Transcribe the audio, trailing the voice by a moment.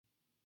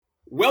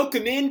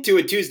Welcome into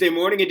a Tuesday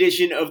morning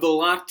edition of the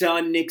Locked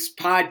On Knicks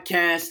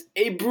podcast.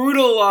 A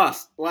brutal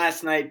loss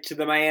last night to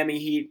the Miami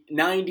Heat,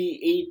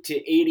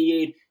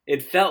 98-88.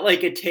 It felt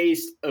like a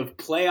taste of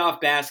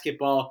playoff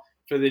basketball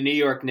for the New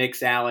York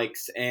Knicks,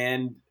 Alex,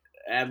 and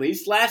at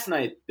least last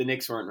night, the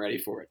Knicks weren't ready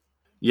for it.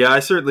 Yeah,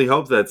 I certainly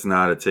hope that's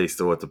not a taste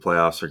of what the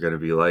playoffs are going to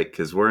be like,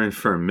 because we're in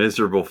for a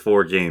miserable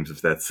 4 games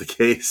if that's the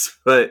case.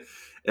 But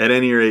at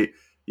any rate,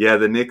 yeah,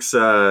 the Knicks,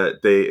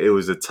 it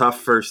was a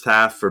tough first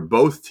half for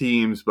both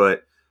teams,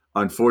 but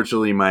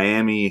unfortunately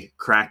Miami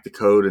cracked the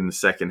code in the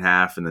second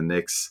half, and the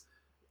Knicks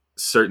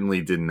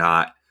certainly did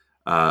not.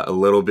 A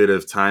little bit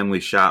of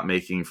timely shot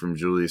making from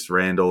Julius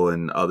Randle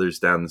and others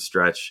down the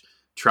stretch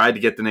tried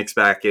to get the Knicks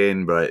back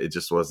in, but it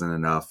just wasn't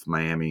enough.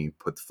 Miami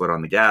put the foot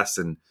on the gas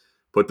and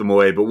put them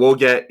away. But we'll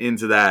get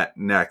into that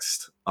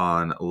next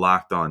on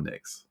Locked On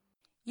Knicks.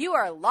 You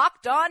are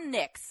Locked On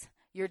Knicks,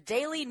 your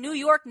daily New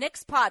York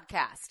Knicks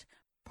podcast,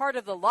 part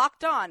of the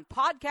Locked On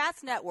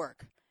Podcast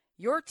Network,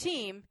 your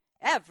team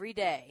every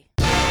day.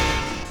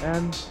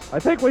 And I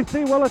think we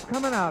see Willis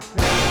coming out.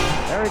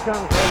 There he comes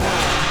right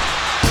now.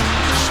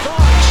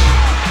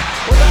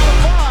 Starks without a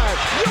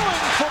 5.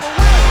 Ewing for the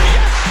win.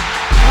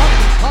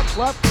 Yes! Puck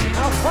left.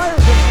 Now fires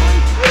it.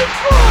 He's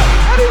good!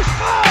 And he's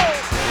fouled!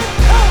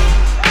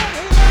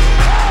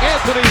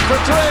 Anthony for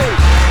 3.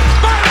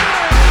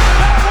 Bang!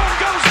 That one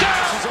goes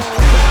down. This is all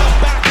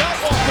about back up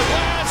off the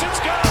glass.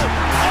 It's good.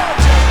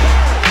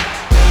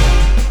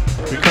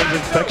 Becomes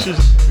infectious.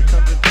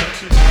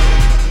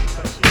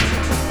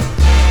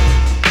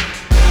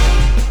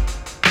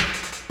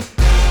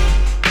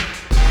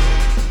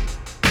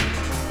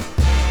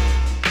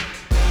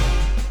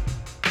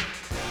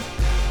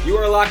 You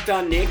are Locked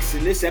On Knicks,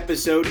 and this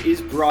episode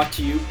is brought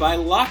to you by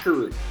Locker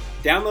Room.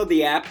 Download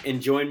the app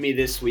and join me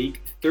this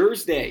week,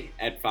 Thursday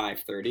at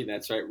 5:30.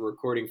 That's right, we're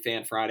recording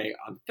Fan Friday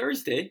on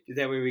Thursday.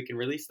 That way we can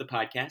release the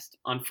podcast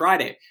on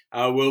Friday.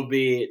 We'll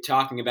be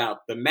talking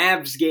about the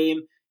Mavs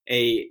game,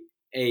 a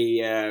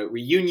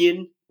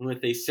reunion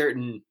with a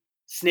certain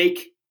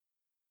snake.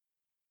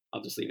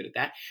 I'll just leave it at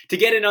that. To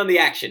get in on the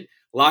action,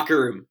 Locker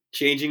Room,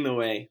 changing the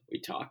way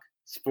we talk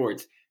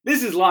sports.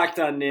 This is Locked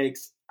On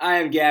Knicks. I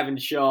am Gavin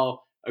Shaw.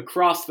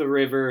 Across the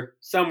river,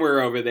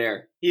 somewhere over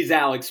there, he's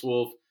Alex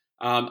Wolf.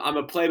 I'm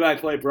a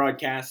play-by-play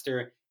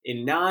broadcaster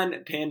in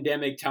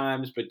non-pandemic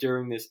times, but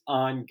during this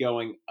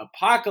ongoing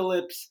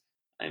apocalypse,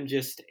 I'm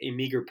just a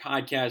meager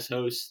podcast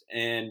host,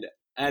 and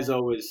as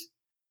always,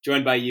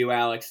 joined by you,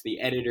 Alex,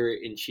 the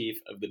editor-in-chief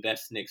of the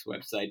best Knicks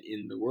website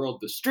in the world,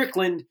 The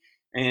Strickland.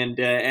 And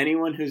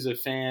anyone who's a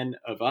fan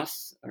of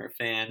us or a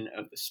fan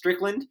of The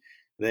Strickland,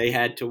 they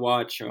had to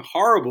watch a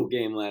horrible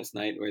game last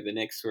night where the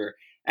Knicks were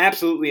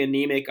absolutely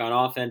anemic on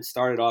offense,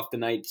 started off the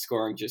night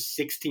scoring just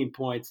 16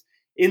 points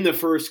in the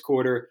first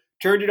quarter,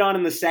 turned it on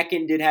in the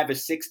second, did have a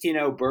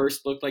 16-0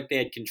 burst, looked like they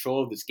had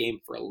control of this game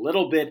for a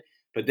little bit,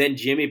 but then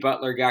Jimmy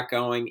Butler got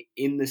going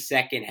in the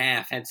second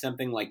half, had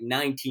something like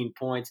 19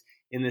 points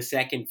in the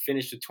second,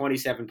 finished with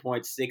 27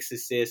 points, 6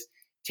 assists,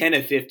 10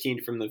 of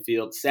 15 from the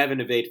field,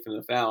 7 of 8 from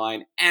the foul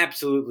line,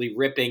 absolutely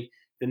ripping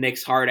the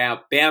Knicks' heart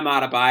out. Bam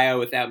Adebayo,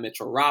 without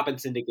Mitchell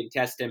Robinson to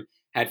contest him,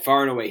 had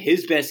far and away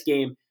his best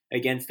game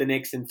against the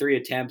Knicks in 3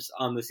 attempts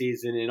on the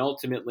season, and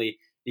ultimately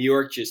New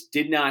York just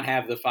did not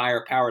have the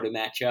firepower to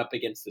match up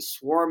against the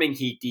swarming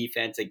Heat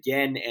defense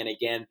again and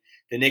again.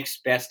 The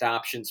Knicks' best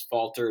options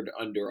faltered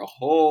under a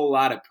whole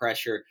lot of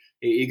pressure.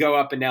 You go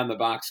up and down the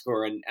box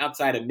score, and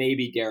outside of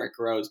maybe Derrick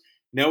Rose,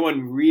 no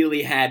one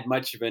really had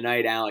much of a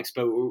night, Alex.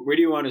 But where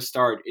do you want to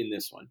start in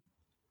this one?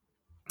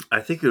 I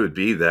think it would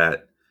be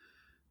that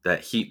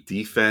Heat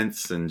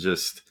defense and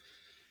just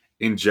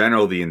in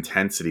general the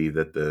intensity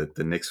that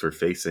the Knicks were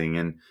facing.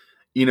 And,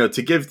 you know,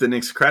 to give the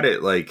Knicks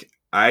credit, like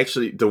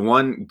the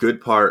one good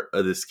part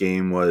of this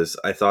game was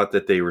I thought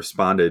that they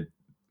responded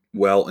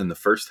well in the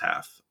first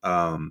half,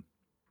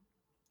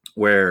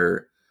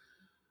 where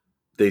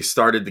they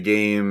started the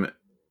game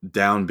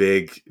down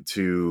big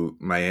to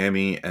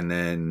Miami and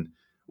then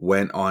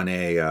went on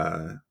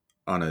a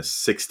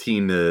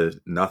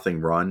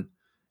 16-0 run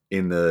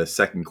in the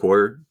second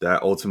quarter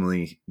that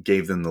ultimately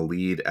gave them the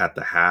lead at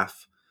the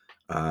half.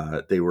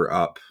 They were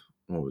up,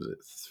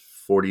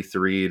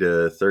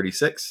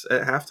 43-36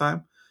 at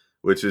halftime,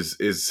 which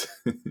is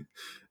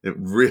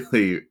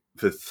really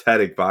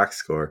pathetic box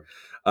score.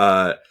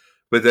 But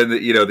then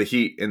the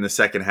Heat in the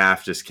second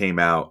half just came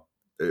out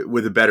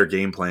with a better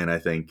game plan, I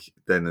think,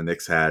 than the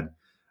Knicks had.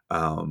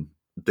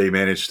 They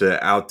managed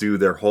to outdo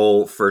their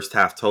whole first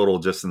half total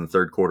just in the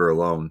third quarter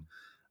alone,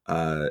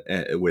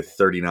 with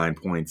 39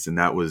 points, and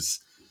that was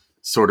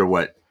sort of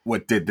what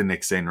did the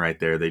Knicks in right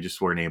there. They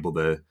just weren't able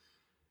to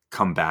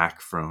come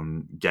back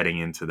from getting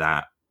into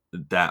that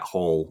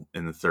hole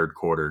in the third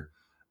quarter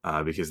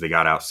because they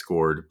got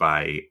outscored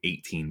by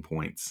 18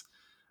 points.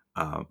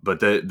 But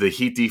the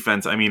Heat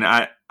defense, I mean,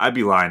 I'd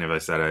be lying if I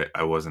said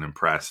I wasn't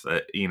impressed.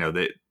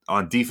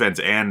 On defense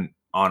and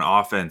on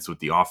offense with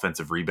the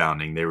offensive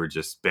rebounding, they were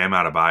just Bam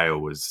Adebayo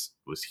was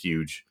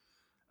huge.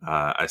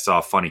 I saw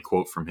a funny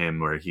quote from him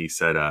where he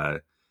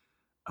said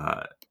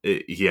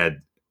he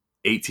had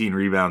 18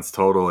 rebounds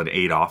total and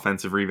 8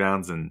 offensive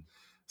rebounds, and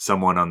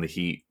someone on the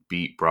Heat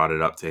beat brought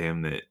it up to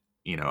him that,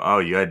 oh,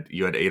 you had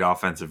 8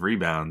 offensive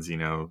rebounds,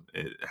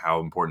 how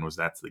important was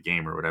that to the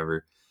game or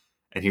whatever.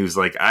 And he was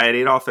like, I had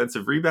 8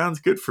 offensive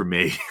rebounds, good for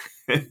me.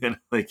 And I'm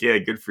like, yeah,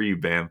 good for you,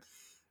 Bam.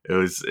 It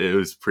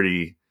was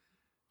pretty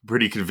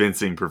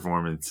convincing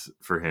performance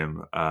for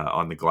him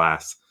on the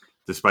glass,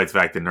 despite the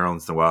fact that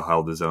Nerlens Noel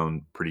held his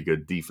own pretty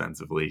good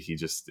defensively.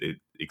 It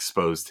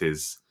exposed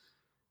his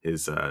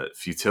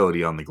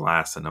futility on the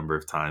glass a number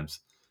of times.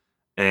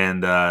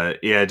 And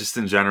just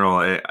in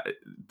general,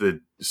 the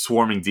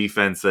swarming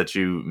defense that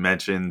you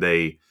mentioned,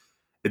 it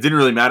didn't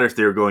really matter if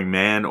they were going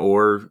man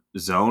or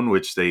zone,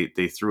 which they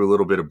threw a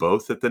little bit of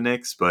both at the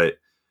Knicks, but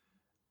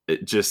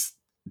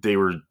they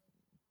were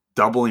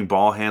doubling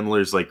ball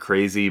handlers like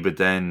crazy, but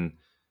then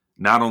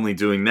not only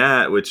doing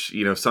that, which,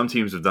 some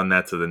teams have done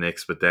that to the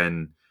Knicks, but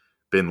then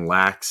been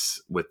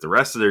lax with the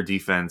rest of their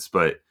defense,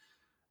 but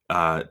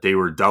they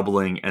were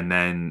doubling and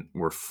then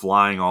were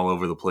flying all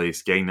over the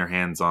place, getting their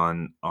hands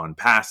on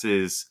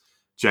passes,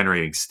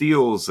 generating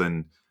steals,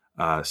 and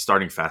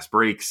starting fast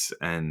breaks.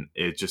 And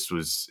it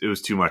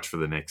was too much for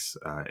the Knicks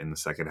in the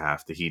second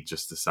half. The Heat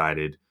just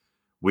decided,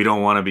 we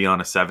don't want to be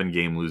on a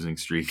 7-game losing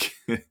streak,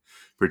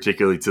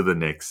 particularly to the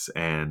Knicks.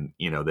 And,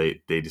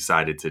 they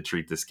decided to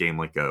treat this game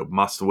like a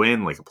must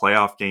win, like a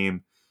playoff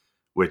game,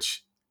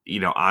 which,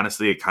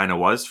 honestly, it kind of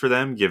was for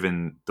them,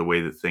 given the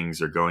way that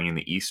things are going in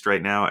the East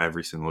right now.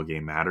 Every single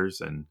game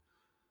matters. And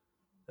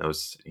that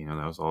was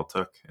all it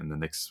took. And the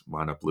Knicks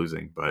wound up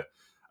losing. But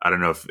I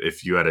don't know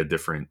if you had a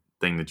different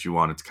thing that you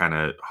wanted to kind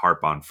of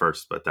harp on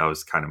first, but that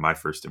was kind of my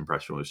first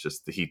impression, was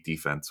just the Heat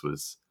defense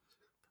was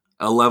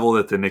a level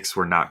that the Knicks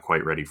were not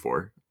quite ready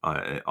for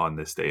on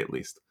this day, at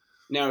least.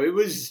 No, it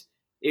was.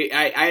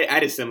 I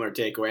had a similar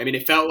takeaway. I mean,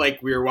 it felt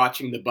like we were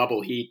watching the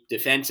bubble Heat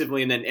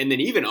defensively, and then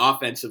even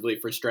offensively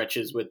for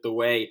stretches with the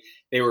way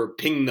they were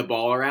pinging the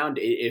ball around.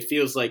 It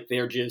feels like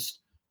they're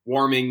just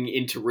warming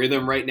into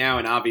rhythm right now,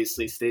 and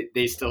obviously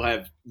they still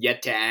have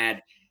yet to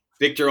add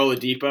Victor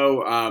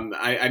Oladipo.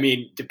 I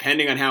mean,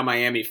 depending on how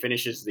Miami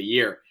finishes the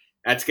year,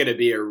 that's going to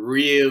be a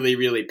really,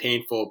 really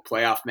painful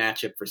playoff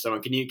matchup for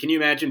someone. Can you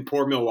imagine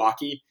poor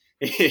Milwaukee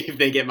if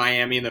they get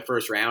Miami in the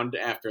first round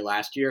after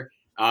last year?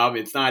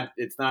 It's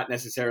not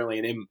necessarily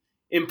an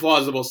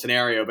implausible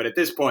scenario, but at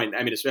this point,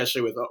 I mean,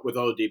 especially with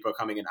Oladipo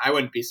coming in, I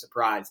wouldn't be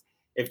surprised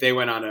if they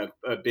went on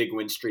a big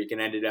win streak and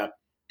ended up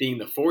being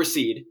the 4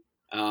 seed.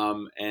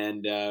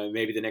 And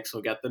maybe the Knicks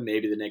will get them.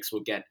 Maybe the Knicks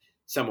will get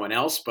someone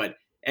else. But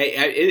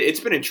it's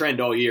been a trend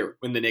all year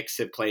when the Knicks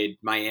have played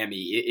Miami.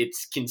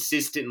 It's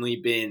consistently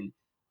been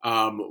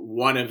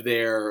one of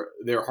their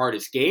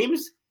hardest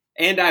games,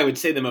 and I would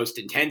say the most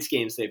intense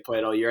games they've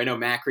played all year. I know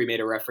Macri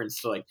made a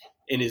reference to, like,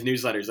 in his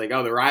newsletters, like,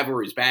 oh, the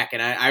rivalry's back.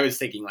 And I was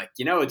thinking, like,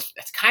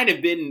 it's kind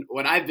of been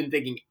what I've been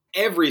thinking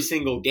every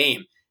single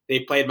game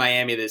they played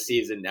Miami this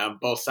season.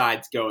 Both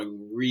sides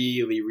going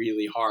really,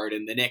 really hard.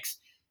 And the Knicks,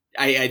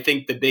 I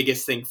think the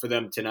biggest thing for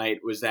them tonight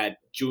was that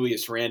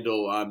Julius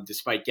Randle,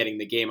 despite getting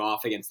the game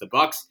off against the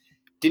Bucks,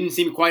 didn't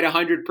seem quite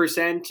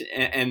 100%.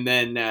 And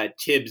then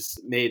Tibbs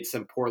made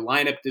some poor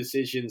lineup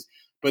decisions.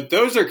 But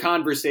those are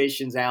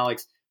conversations,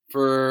 Alex,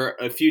 for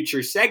a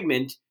future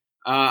segment.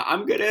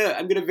 I'm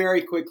gonna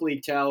very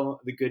quickly tell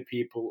the good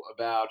people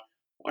about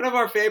one of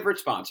our favorite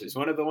sponsors,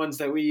 one of the ones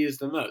that we use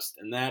the most,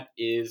 and that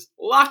is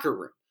Locker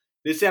Room.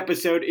 This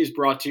episode is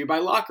brought to you by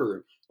Locker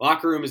Room.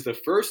 Locker Room is the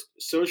first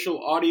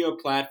social audio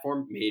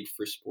platform made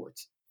for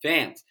sports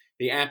fans.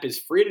 The app is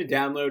free to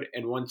download,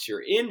 and once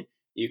you're in,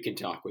 you can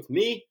talk with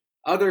me,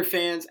 other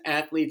fans,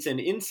 athletes, and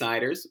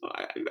insiders.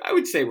 I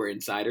would say we're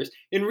insiders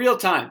in real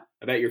time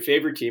about your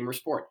favorite team or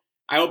sport.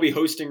 I will be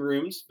hosting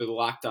rooms for the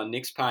Locked On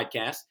Knicks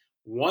podcast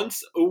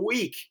once a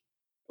week.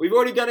 We've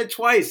already done it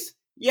twice.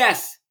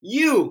 Yes,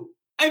 you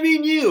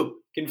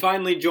can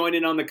finally join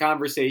in on the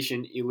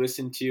conversation you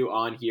listen to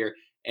on here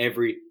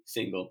every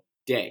single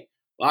day.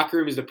 Locker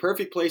Room is the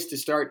perfect place to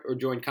start or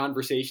join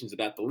conversations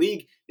about the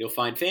league. You'll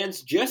find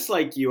fans just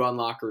like you on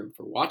Locker Room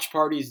for watch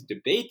parties,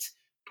 debates,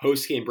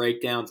 post-game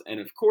breakdowns, and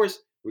of course,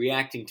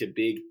 reacting to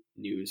big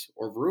news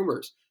or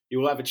rumors. You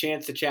will have a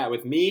chance to chat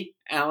with me,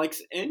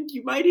 Alex, and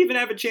you might even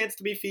have a chance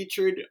to be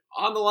featured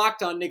on the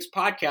Locked On Knicks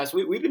podcast.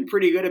 We've been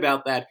pretty good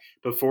about that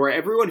before.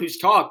 Everyone who's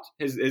talked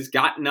has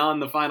gotten on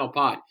the final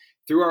pod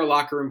through our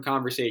Locker Room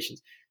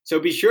conversations.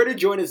 So be sure to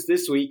join us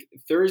this week,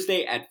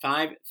 Thursday at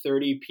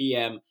 5:30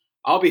 p.m.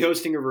 I'll be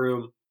hosting a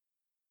room,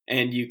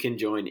 and you can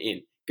join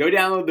in. Go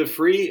download the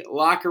free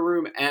Locker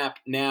Room app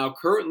now,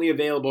 currently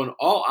available on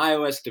all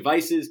iOS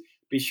devices.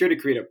 Be sure to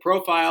create a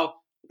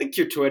profile, link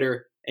your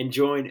Twitter, and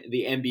join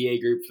the NBA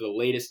group for the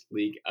latest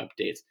league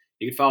updates.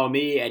 You can follow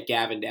me at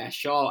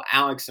Gavin-Shaw.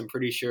 Alex, I'm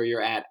pretty sure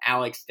you're at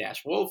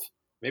Alex-Wolf.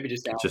 Maybe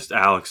just Alex. Just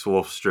Alex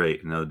Wolf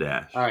straight, no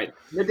dash. All right.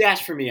 No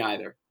dash for me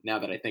either, now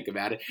that I think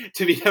about it,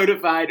 to be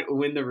notified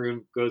when the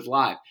room goes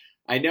live.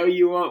 I know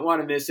you won't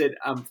want to miss it.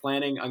 I'm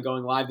planning on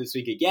going live this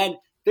week again,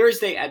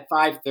 Thursday at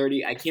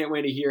 5:30. I can't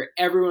wait to hear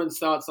everyone's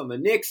thoughts on the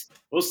Knicks.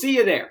 We'll see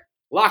you there.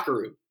 Locker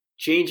Room,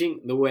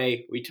 changing the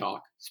way we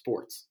talk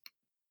sports.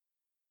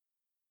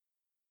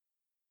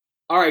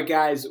 All right,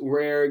 guys,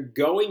 we're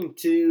going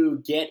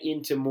to get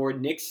into more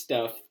Knicks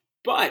stuff,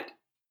 but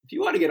if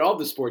you want to get all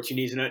the sports you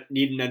need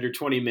in under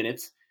 20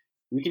 minutes,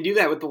 we can do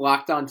that with the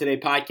Locked On Today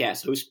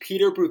podcast. Host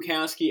Peter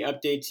Brukowski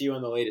updates you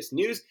on the latest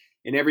news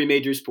in every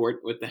major sport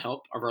with the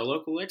help of our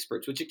local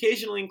experts, which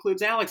occasionally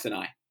includes Alex and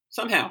I.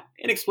 Somehow,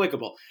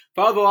 inexplicable.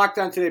 Follow the Locked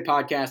On Today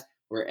podcast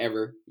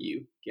wherever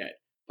you get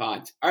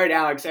pods. All right,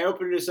 Alex, I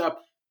opened this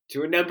up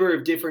to a number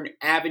of different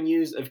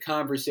avenues of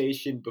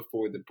conversation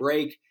before the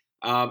break.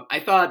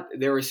 I thought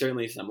there were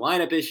certainly some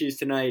lineup issues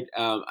tonight.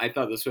 I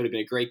thought this would have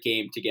been a great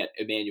game to get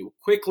Emmanuel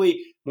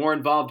quickly more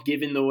involved,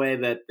 given the way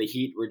that the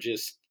Heat were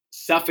just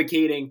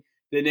suffocating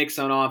the Knicks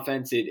on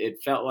offense.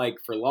 It felt like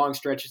for long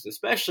stretches,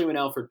 especially when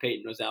Elfrid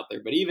Payton was out there,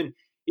 but even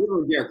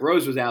when Derrick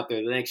Rose was out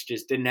there, the Knicks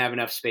just didn't have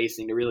enough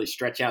spacing to really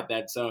stretch out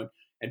that zone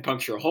and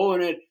puncture a hole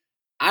in it.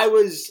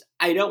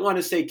 I don't want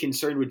to say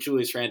concerned with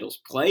Julius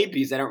Randle's play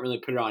because I don't really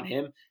put it on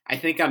him. I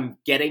think I'm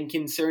getting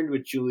concerned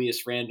with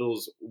Julius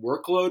Randle's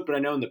workload, but I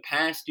know in the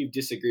past you've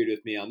disagreed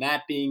with me on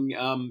that being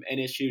an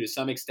issue to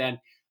some extent.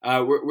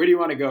 Where do you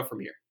want to go from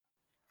here?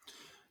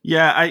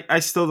 Yeah, I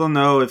still don't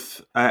know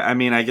if I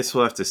mean, I guess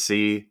we'll have to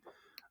see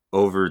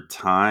over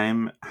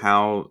time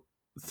how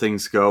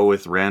things go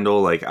with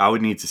Randle. Like, I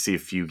would need to see a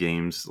few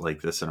games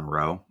like this in a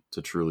row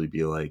to truly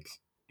be like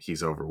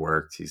he's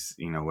overworked. He's,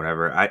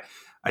 whatever.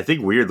 I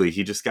think weirdly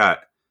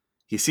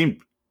he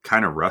seemed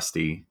kind of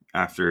rusty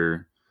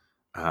after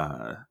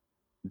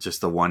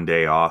just the one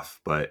day off,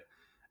 but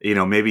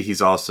maybe he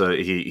also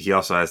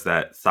has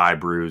that thigh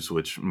bruise,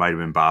 which might have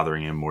been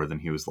bothering him more than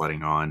he was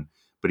letting on,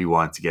 but he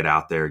wanted to get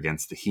out there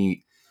against the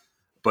Heat.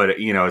 But,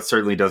 it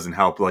certainly doesn't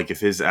help. Like,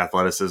 if his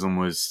athleticism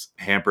was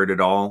hampered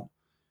at all,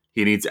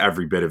 he needs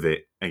every bit of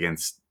it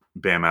against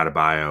Bam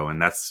Adebayo,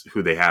 and that's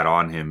who they had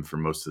on him for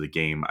most of the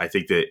game. I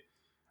think that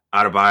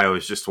Adebayo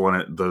is just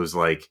one of those,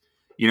 like,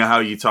 how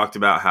you talked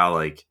about how,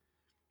 like,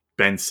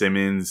 Ben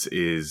Simmons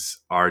is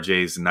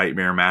RJ's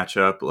nightmare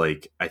matchup.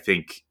 Like, I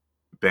think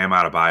Bam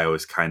Adebayo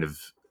is kind of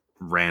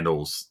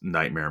Randle's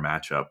nightmare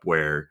matchup,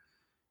 where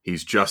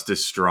he's just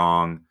as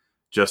strong,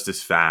 just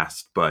as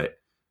fast, but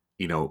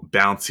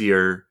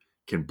bouncier,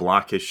 can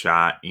block his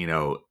shot,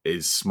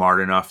 is smart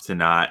enough to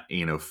not,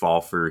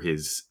 fall for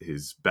his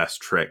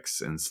best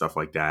tricks and stuff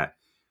like that.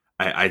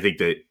 I think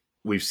that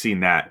we've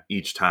seen that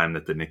each time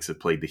that the Knicks have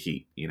played the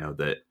Heat,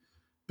 that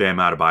Bam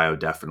Adebayo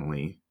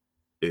definitely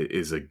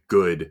is a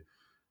good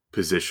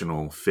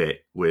positional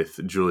fit with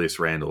Julius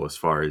Randle as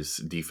far as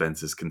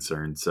defense is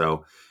concerned.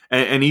 So,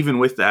 and even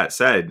with that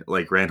said,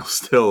 like, Randle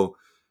still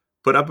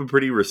put up a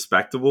pretty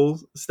respectable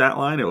stat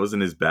line. It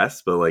wasn't his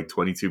best, but like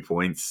 22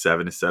 points,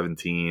 7 to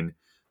 17,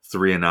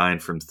 3 and 9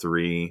 from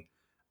 3,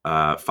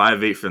 5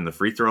 of 8 from the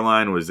free throw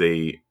line was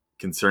a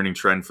concerning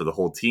trend for the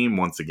whole team.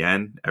 Once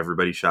again,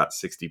 everybody shot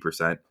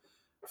 60%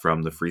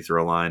 from the free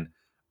throw line,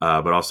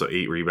 but also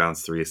 8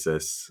 rebounds, 3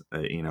 assists.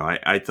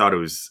 I thought it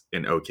was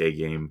an okay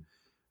game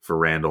for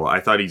Randle. I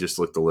thought he just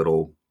looked a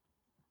little,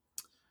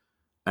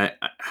 I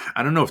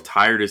don't know if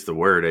tired is the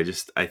word.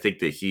 I think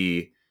that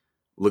he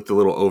looked a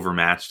little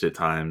overmatched at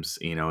times,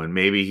 and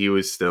maybe he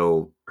was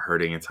still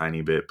hurting a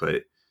tiny bit,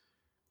 but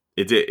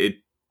it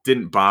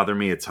didn't bother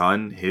me a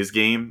ton, his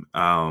game.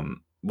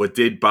 What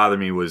did bother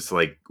me was,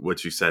 like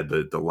what you said,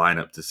 the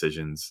lineup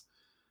decisions.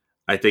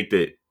 I think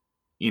that,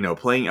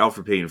 playing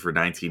Elfrid Payton for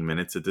 19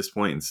 minutes at this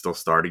point and still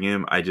starting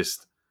him, I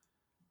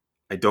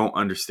don't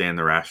understand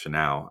the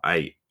rationale.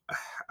 I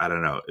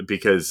don't know,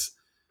 because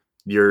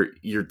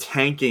you're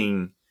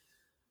tanking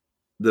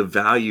the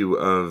value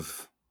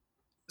of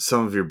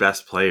some of your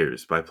best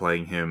players by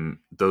playing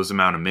him those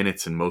amount of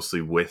minutes and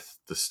mostly with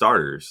the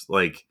starters.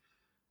 Like,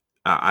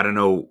 I don't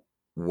know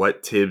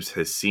what Tibbs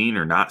has seen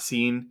or not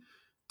seen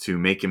to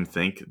make him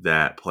think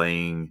that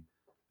playing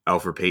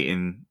Elfrid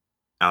Payton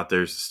out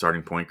there as the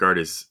starting point guard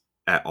is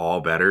at all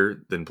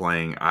better than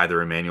playing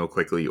either Emmanuel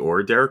Quickley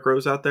or Derrick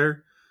Rose out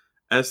there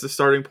as the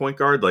starting point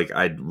guard. Like,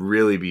 I'd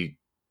really be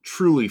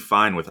truly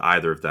fine with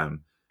either of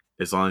them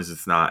as long as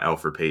it's not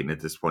Elfrid Payton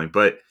at this point.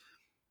 But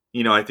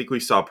I think we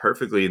saw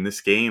perfectly in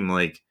this game,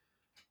 like,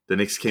 the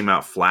Knicks came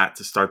out flat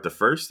to start the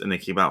first, and they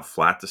came out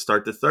flat to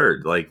start the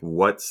third. Like,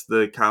 what's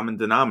the common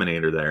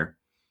denominator there?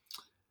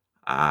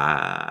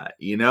 I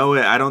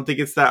don't think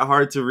it's that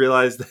hard to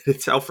realize that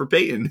it's Elfrid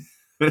Payton.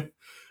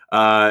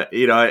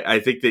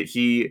 I think that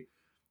he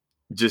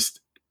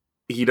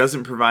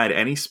doesn't provide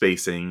any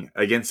spacing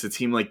against a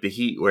team like the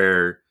Heat,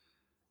 where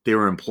they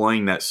were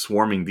employing that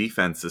swarming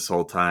defense this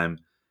whole time.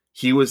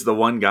 He was the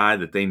one guy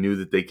that they knew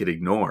that they could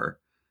ignore.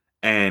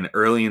 And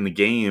early in the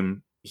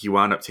game, he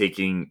wound up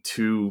taking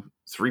 2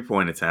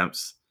 3-point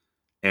attempts,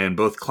 and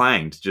both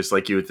clanged just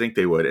like you would think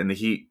they would. And the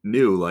Heat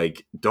knew,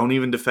 like, don't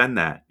even defend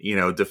that.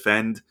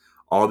 Defend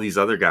all these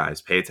other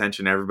guys. Pay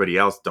attention to everybody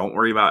else. Don't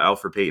worry about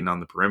Elfrid Payton on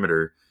the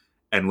perimeter.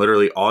 And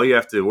literally all you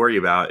have to worry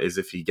about is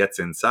if he gets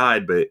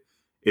inside. But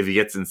if he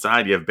gets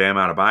inside, you have Bam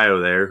Adebayo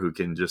there who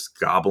can just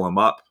gobble him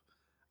up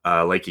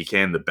like he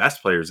can the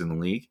best players in the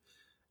league.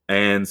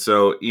 And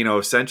so,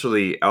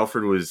 essentially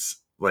Elfrid was,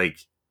 like,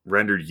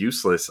 rendered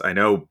useless. I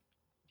know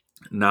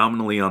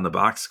nominally on the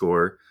box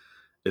score,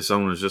 if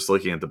someone was just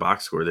looking at the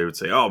box score, they would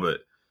say, oh,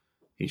 but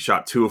he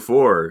shot 2 of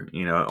 4,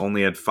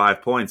 only had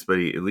 5 points, but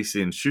at least he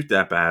didn't shoot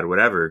that bad,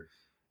 whatever.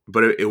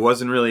 But it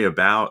wasn't really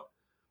about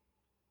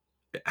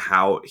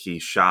how he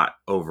shot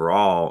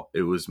overall.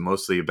 It was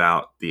mostly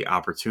about the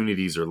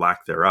opportunities or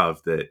lack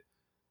thereof that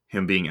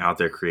him being out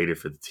there created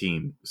for the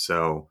team.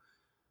 So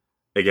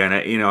again,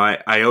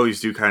 I always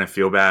do kind of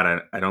feel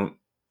bad. I don't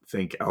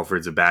think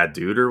Alfred's a bad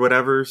dude or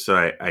whatever. So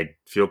I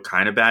feel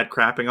kind of bad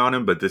crapping on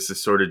him, but this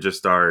is sort of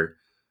just our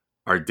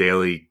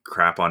daily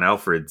crap on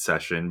Alfred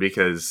session,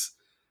 because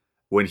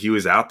when he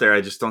was out there,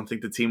 I just don't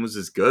think the team was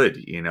as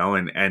good,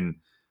 and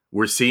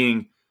we're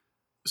seeing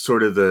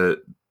sort of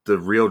the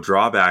real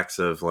drawbacks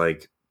of,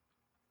 like,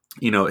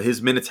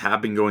 his minutes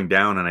have been going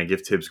down, and I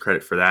give Tibbs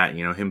credit for that.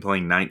 Him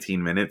playing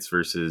 19 minutes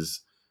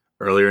versus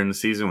earlier in the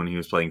season when he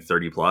was playing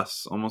 30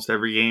 plus almost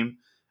every game,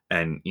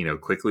 and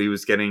quickly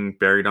was getting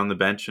buried on the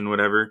bench and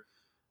whatever.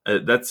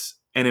 That's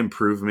an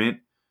improvement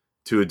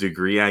to a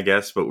degree, I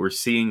guess, but we're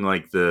seeing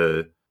like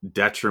the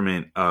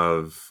detriment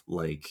of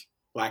like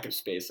lack of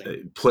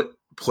spacing.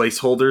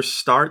 Placeholder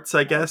starts,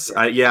 I guess. Sure.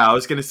 I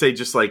was gonna say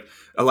just like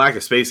a lack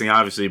of spacing,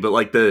 obviously, but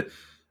like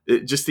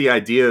just the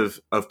idea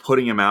of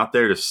putting him out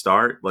there to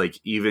start, like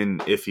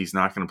even if he's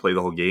not going to play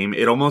the whole game,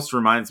 it almost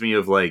reminds me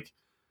of like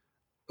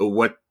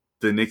what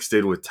the Knicks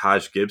did with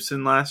Taj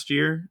Gibson last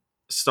year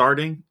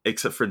starting,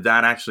 except for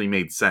that actually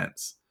made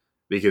sense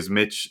because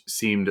Mitch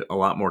seemed a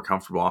lot more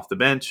comfortable off the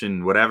bench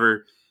and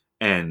whatever.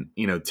 And,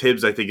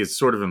 Tibbs, I think, is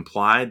sort of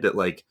implied that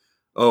like,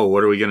 oh,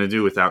 what are we going to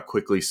do without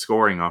quickly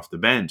scoring off the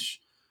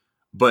bench?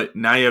 But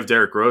now you have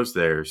Derrick Rose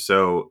there.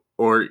 So,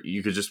 or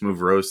you could just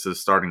move Rose to the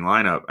starting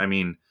lineup. I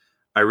mean,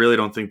 I really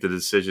don't think the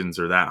decisions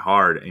are that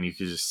hard, and you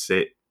could just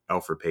sit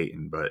Elfrid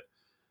Payton. But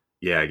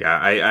yeah,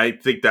 I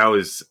think that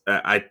was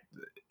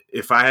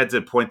if I had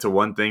to point to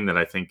one thing that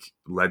I think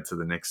led to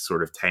the Knicks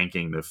sort of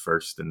tanking the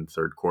first and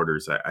third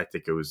quarters, I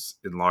think it was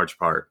in large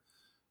part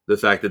the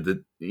fact that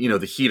the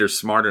Heat are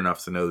smart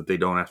enough to know that they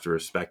don't have to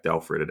respect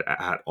Elfrid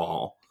at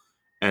all,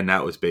 and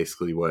that was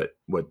basically what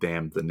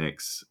damned the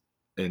Knicks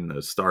in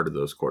the start of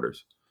those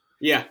quarters.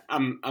 Yeah,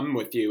 I'm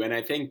with you, and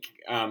I think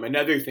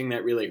another thing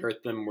that really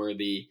hurt them were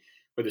the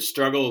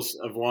struggles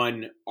of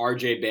one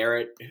RJ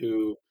Barrett,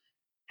 who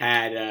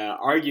had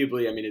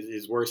arguably, I mean,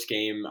 his worst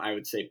game, I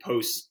would say,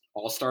 post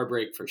All-Star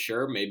break for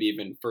sure, maybe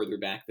even further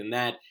back than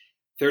that.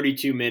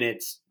 32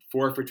 minutes,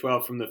 4 for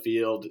 12 from the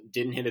field,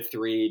 didn't hit a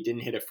three,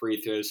 didn't hit a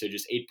free throw, so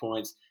just 8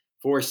 points,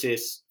 4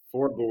 assists,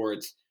 4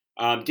 boards.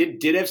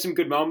 Did have some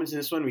good moments in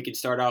this one. We could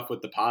start off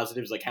with the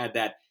positives, like had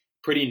that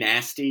pretty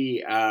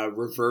nasty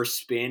reverse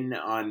spin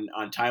on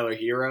Tyler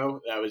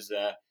Hero. That was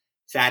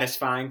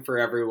satisfying for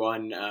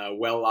everyone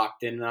well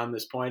locked in on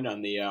this point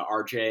on the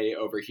RJ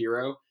over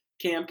Hero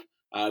camp.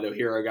 Though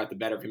Hero got the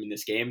better of him in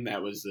this game.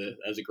 That was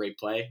a great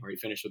play where he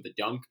finished with a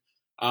dunk.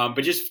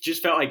 But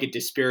just felt like a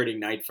dispiriting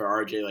night for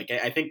RJ. Like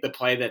I think the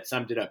play that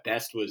summed it up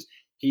best was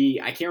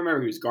I can't remember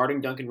if he was guarding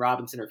Duncan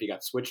Robinson or if he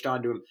got switched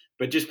onto him,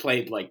 but just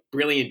played like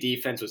brilliant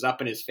defense, was up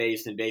in his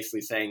face and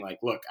basically saying like,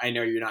 look, I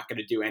know you're not going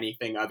to do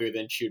anything other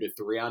than shoot a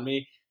three on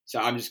me.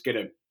 So I'm just going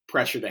to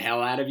pressure the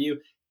hell out of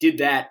you. Did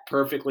that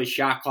perfectly.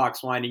 Shot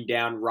clock's winding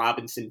down.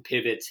 Robinson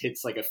pivots,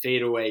 hits like a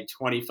fadeaway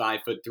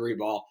 25-foot three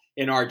ball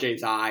in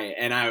RJ's eye.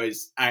 And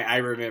I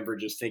remember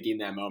just thinking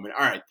that moment,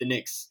 all right, the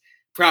Knicks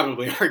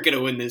probably aren't going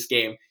to win this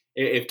game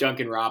if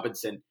Duncan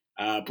Robinson,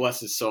 bless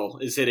his soul,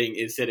 is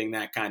hitting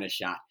that kind of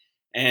shot.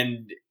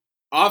 And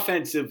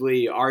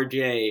offensively,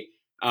 RJ,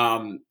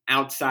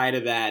 outside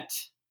of that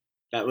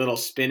little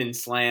spin and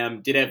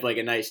slam, did have like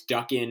a nice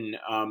duck in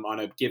on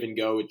a give and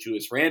go with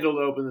Julius Randle to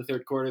open the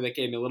third quarter. That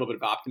gave me a little bit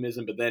of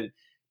optimism, but then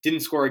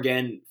didn't score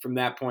again from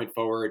that point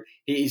forward.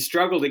 He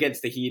struggled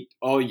against the Heat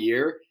all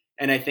year,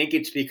 and I think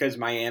it's because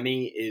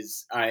Miami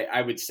is,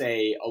 I would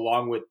say,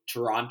 along with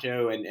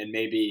Toronto and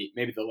maybe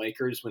the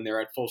Lakers when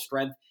they're at full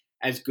strength,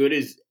 as good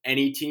as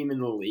any team in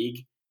the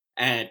league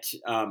at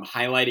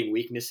highlighting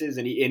weaknesses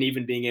and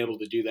even being able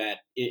to do that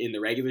in the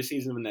regular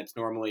season when that's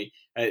normally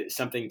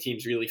something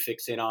teams really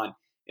fix in on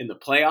in the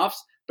playoffs,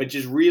 but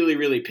just really,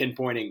 really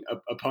pinpointing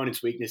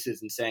opponents'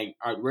 weaknesses and saying,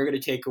 all right, we're going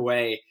to take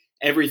away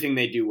everything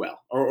they do well,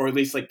 or at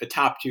least like the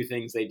top 2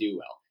 things they do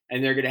well.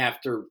 And they're going to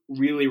have to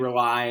really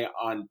rely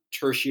on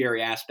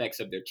tertiary aspects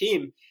of their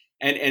team.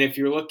 And if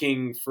you're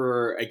looking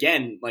for,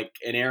 again, like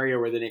an area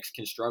where the Knicks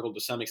can struggle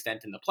to some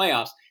extent in the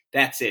playoffs,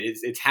 that's it.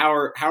 It's how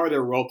are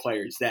their role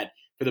players that,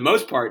 for the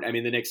most part, I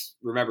mean, the Knicks,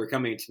 remember,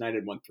 coming in tonight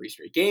had won 3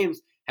 straight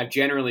games, have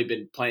generally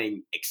been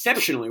playing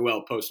exceptionally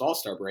well post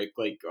All-Star break.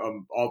 Like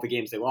all the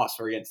games they lost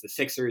were against the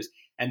Sixers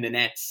and the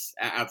Nets,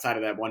 outside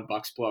of that one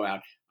Bucks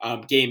blowout,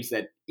 games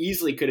that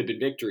easily could have been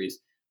victories.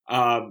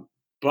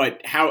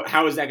 But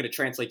how is that going to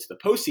translate to the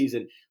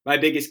postseason? My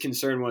biggest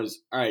concern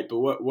was, all right, but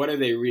what are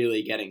they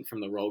really getting from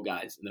the role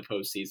guys in the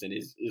postseason?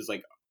 Is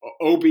like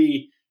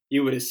Obi,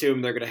 you would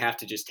assume they're going to have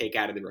to just take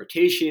out of the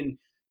rotation.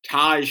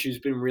 Taj, who's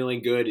been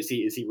really good, is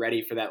he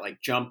ready for that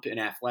like jump in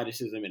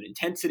athleticism and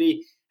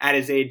intensity at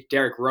his age?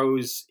 Derrick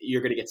Rose,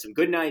 you're going to get some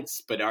good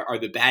nights, but are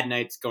the bad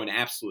nights going to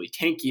absolutely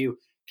tank you?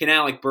 Can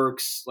Alec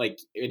Burks, like,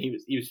 and he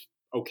was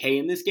okay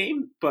in this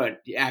game,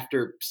 but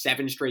after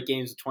 7 straight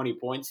games of 20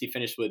 points, he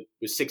finished with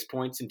 6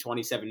 points in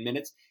 27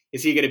 minutes.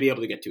 Is he going to be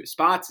able to get to his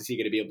spots? Is he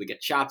going to be able to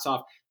get shots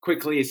off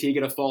quickly? Is he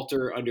going to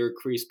falter under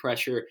increased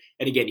pressure?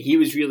 And again, he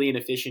was really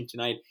inefficient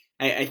tonight.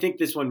 I think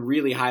this one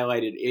really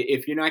highlighted,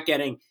 if you're not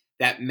getting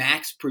that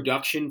max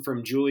production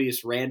from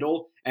Julius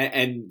Randle,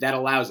 and that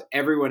allows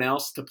everyone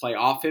else to play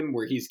off him,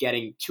 where he's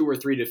getting 2 or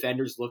 3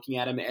 defenders looking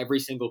at him every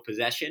single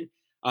possession,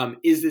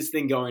 is this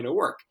thing going to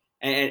work?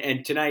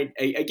 And tonight,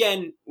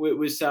 again,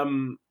 with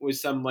some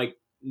like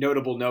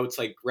notable notes,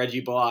 like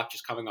Reggie Bullock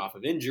just coming off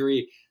of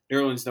injury,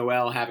 Nerlens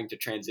Noel having to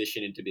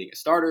transition into being a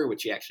starter,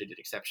 which he actually did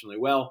exceptionally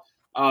well.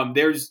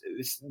 These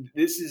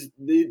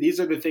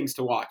are the things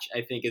to watch,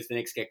 I think, as the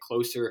Knicks get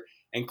closer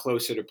and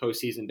closer to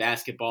postseason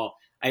basketball.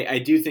 I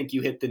do think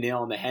you hit the nail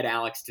on the head,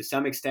 Alex, to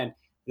some extent,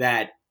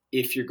 that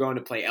if you're going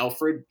to play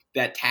Alfred,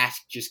 that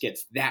task just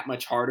gets that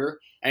much harder,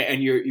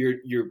 and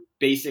you're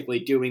basically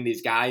doing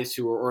these guys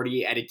who are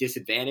already at a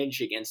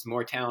disadvantage against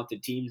more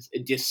talented teams a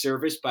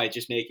disservice by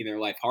just making their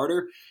life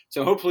harder.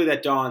 So hopefully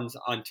that dawns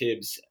on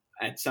Tibbs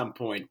at some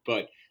point.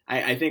 But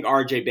I think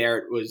RJ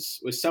Barrett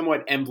was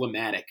somewhat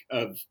emblematic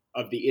of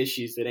the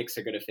issues the Knicks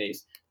are going to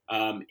face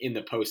in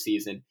the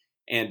postseason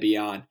and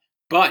beyond.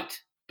 But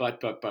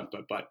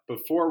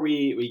before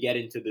we get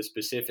into the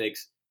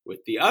specifics with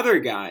the other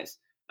guys,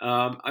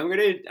 I'm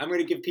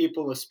gonna give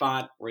people a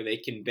spot where they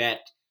can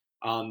bet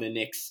on the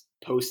Knicks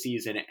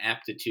postseason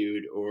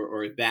aptitude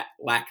or that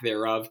lack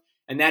thereof,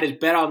 and that is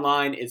Bet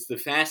Online. It's the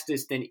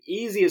fastest and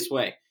easiest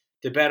way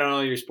to bet on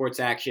all your sports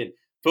action.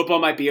 Football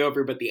might be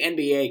over, but the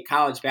NBA,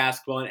 college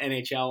basketball, and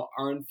NHL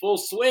are in full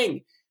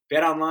swing.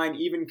 Bet Online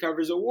even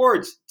covers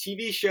awards,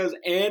 TV shows,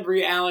 and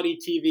reality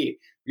TV.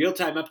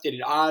 Real-time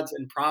updated odds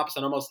and props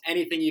on almost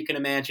anything you can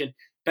imagine.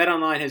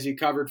 BetOnline has you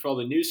covered for all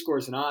the news,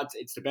 scores, and odds.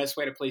 It's the best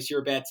way to place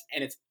your bets,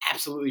 and it's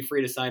absolutely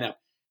free to sign up.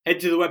 Head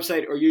to the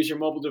website or use your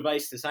mobile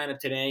device to sign up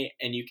today,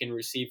 and you can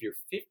receive your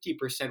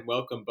 50%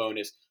 welcome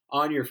bonus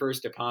on your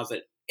first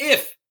deposit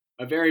if,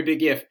 a very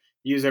big if,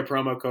 use our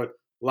promo code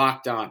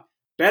LOCKEDON.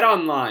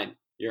 BetOnline,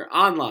 your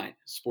online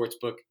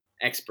sportsbook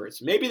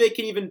experts. Maybe they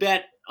can even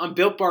bet on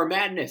Built Bar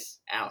Madness,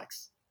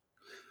 Alex.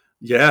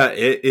 Yeah,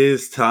 it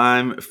is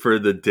time for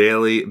the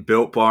daily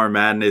Built Bar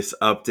Madness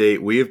update.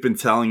 We have been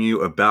telling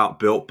you about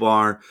Built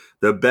Bar,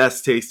 the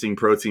best tasting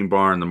protein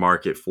bar in the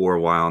market for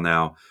a while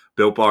now.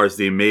 Built Bar is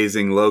the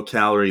amazing low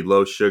calorie,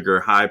 low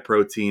sugar, high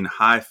protein,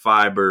 high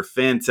fiber,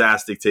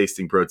 fantastic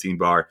tasting protein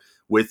bar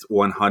with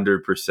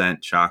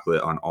 100%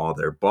 chocolate on all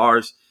their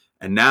bars.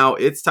 And now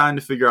it's time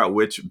to figure out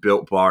which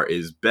Built Bar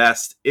is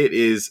best. It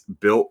is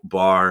Built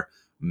Bar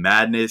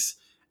Madness,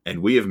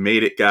 and we have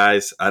made it,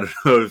 guys. I don't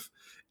know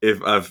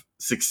if I've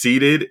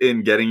succeeded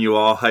in getting you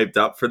all hyped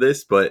up for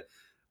this, but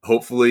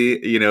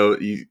hopefully,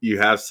 you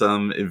have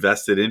some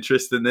invested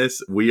interest in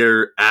this. We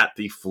are at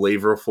the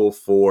Flavorful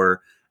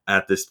 4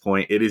 at this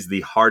point. It is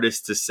the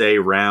hardest to say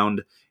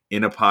round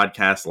in a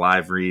podcast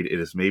live read. It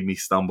has made me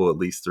stumble at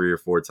least 3 or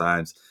 4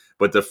 times.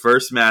 But the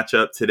first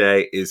matchup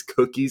today is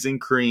Cookies and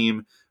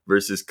Cream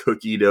versus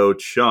Cookie Dough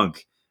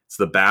Chunk. It's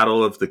the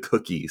battle of the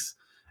cookies.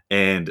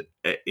 And,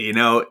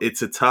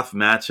 it's a tough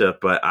matchup,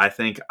 but I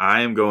think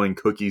I am going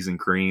Cookies and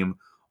Cream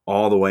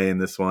all the way in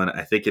this one.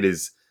 I think it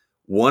is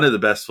one of the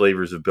best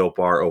flavors of Built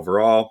Bar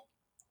overall.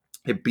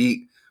 It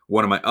beat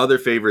one of my other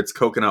favorites,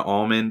 Coconut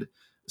Almond.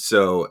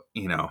 So,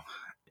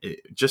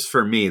 just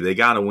for me, they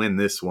got to win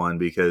this one,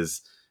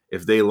 because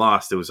if they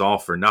lost, it was all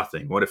for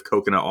nothing. What if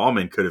Coconut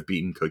Almond could have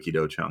beaten Cookie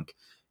Dough Chunk?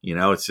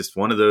 It's just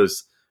one of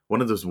those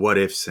what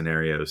if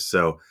scenarios.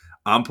 So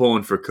I'm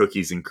pulling for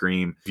Cookies and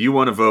Cream. If you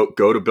want to vote,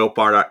 go to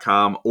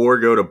BuiltBar.com or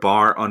go to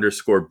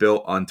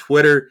bar_Built on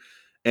Twitter.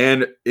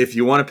 And if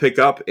you want to pick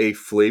up a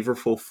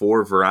Flavorful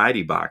 4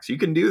 variety box, you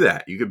can do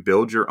that. You can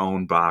build your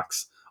own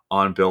box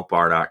on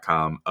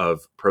BuiltBar.com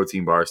of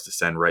protein bars to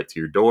send right to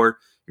your door.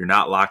 You're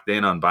not locked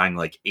in on buying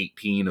like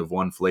 18 of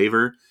one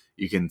flavor.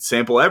 You can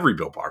sample every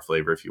Built Bar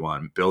flavor if you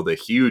want. Build a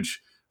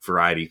huge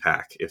variety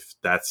pack. If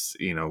that's,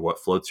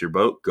 what floats your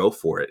boat, go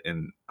for it.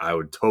 And I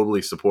would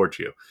totally support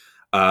you.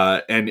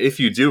 And if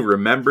you do,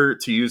 remember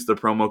to use the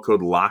promo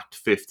code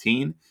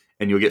LOCKED15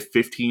 and you'll get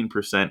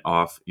 15%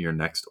 off your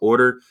next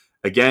order.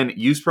 Again,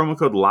 use promo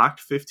code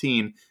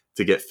LOCKED15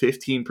 to get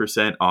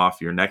 15%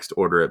 off your next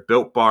order at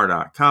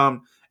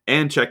BuiltBar.com,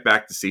 and check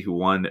back to see who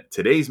won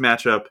today's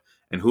matchup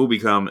and who will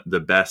become the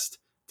best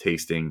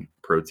tasting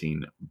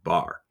protein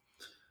bar.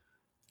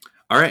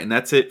 All right, and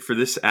that's it for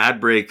this ad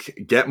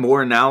break. Get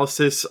more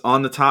analysis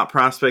on the top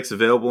prospects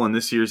available in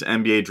this year's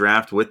NBA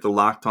draft with the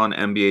Locked On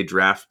NBA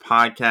Draft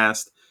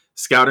podcast.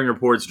 Scouting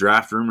reports,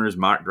 draft rumors,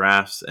 mock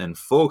drafts, and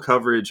full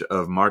coverage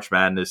of March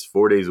Madness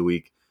 4 days a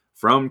week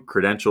from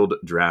credentialed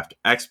draft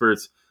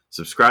experts.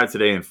 Subscribe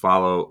today and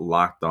follow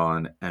Locked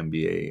On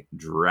NBA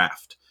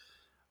Draft.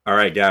 All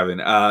right, Gavin.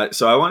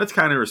 So I wanted to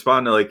kind of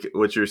respond to like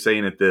what you were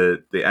saying at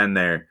the end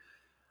there.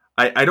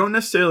 I don't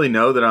necessarily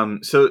know that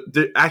I'm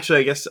actually,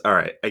 I guess, all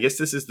right. I guess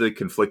this is the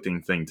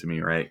conflicting thing to me,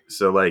 right?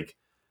 So like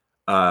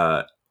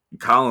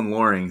Colin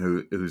Loring,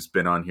 who's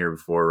been on here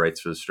before,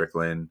 writes for the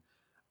Strickland.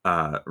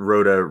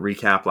 wrote a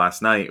recap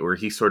last night where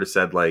he sort of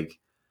said, like,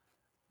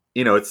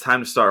 it's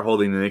time to start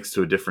holding the Knicks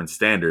to a different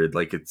standard.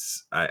 Like,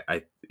 it's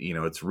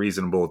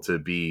reasonable to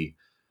be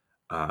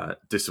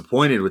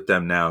disappointed with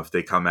them now if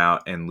they come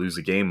out and lose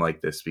a game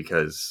like this,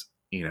 because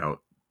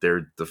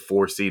they're the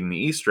 4 seed in the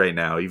East right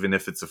now. Even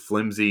if it's a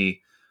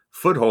flimsy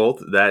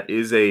foothold, that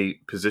is a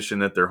position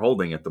that they're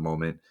holding at the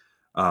moment.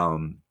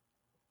 And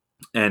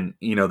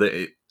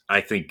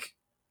I think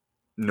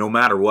no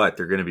matter what,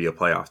 they're going to be a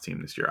playoff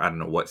team this year. I don't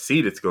know what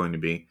seed it's going to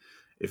be,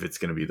 if it's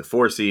going to be the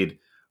 4 seed,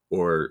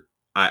 or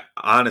I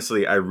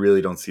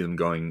really don't see them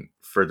going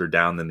further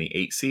down than the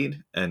 8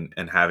 seed and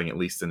having at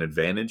least an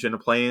advantage in a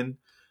play-in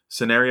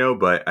scenario,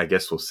 but I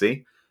guess we'll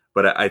see.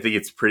 But I think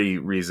it's pretty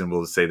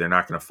reasonable to say they're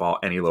not going to fall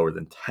any lower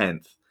than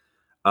 10th.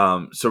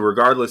 So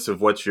regardless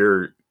of what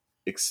your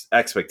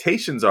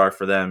expectations are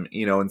for them,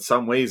 in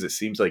some ways it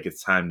seems like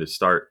it's time to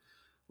start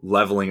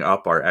leveling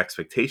up our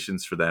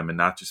expectations for them and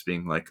not just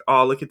being like,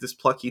 oh, look at this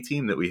plucky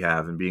team that we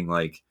have, and being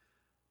like,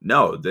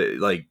 no,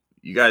 like,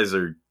 you guys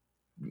are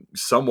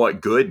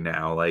somewhat good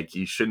now. Like,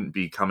 you shouldn't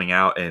be coming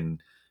out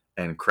and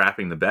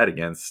crapping the bed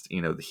against,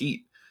 the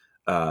Heat.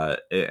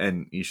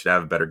 And you should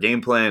have a better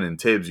game plan, and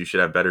Tibbs, you should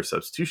have better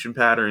substitution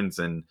patterns,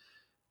 and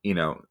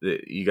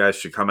you guys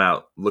should come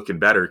out looking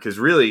better, because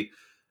really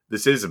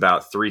this is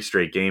about 3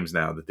 straight games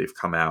now that they've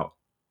come out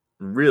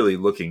really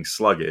looking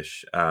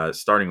sluggish,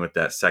 starting with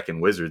that second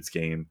Wizards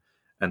game,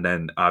 and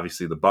then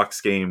obviously the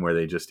Bucks game where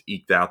they just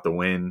eked out the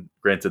win.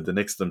 Granted, the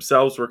Knicks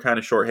themselves were kind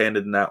of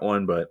shorthanded in that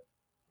one, but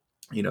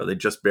they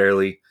just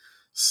barely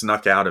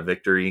snuck out a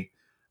victory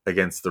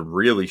against the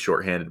really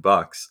shorthanded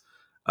Bucks.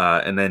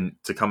 And then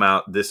to come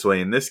out this way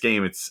in this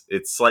game, it's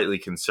slightly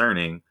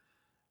concerning.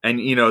 And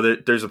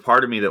there's a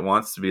part of me that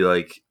wants to be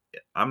like,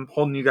 I'm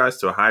holding you guys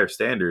to a higher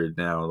standard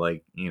now.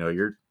 Like,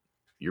 you're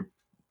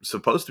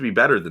supposed to be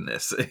better than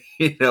this.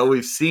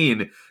 We've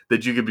seen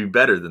that you could be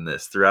better than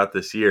this throughout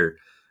this year.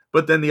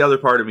 But then the other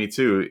part of me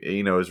too,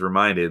 is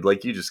reminded,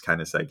 like you just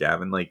kind of said,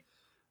 Gavin, like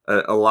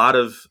a lot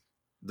of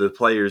the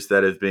players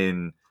that have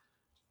been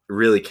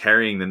really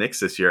carrying the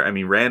Knicks this year. I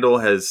mean, Randall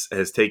has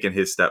taken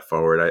his step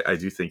forward. I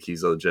do think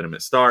he's a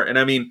legitimate star. And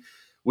I mean,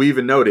 we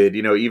even noted,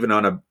 even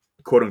on a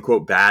quote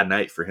unquote bad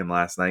night for him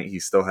last night, he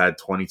still had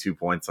 22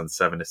 points on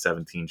 7 of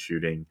 17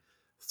 shooting,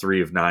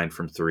 3 of 9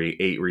 from 3,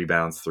 8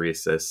 rebounds, 3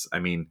 assists. I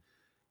mean,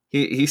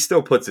 he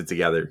still puts it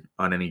together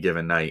on any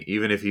given night,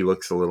 even if he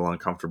looks a little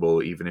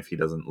uncomfortable, even if he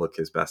doesn't look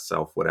his best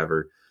self,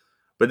 whatever.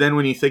 But then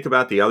when you think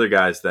about the other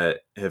guys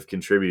that have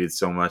contributed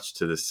so much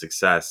to this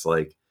success,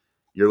 like,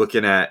 you're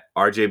looking at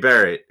RJ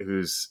Barrett,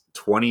 who's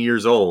 20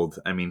 years old.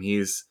 I mean,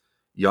 he's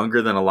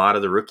younger than a lot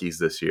of the rookies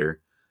this year,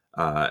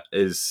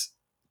 is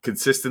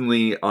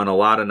consistently on a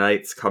lot of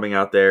nights coming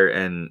out there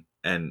and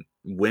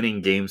winning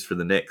games for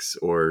the Knicks,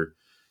 or,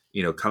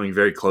 coming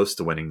very close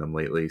to winning them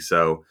lately.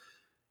 So,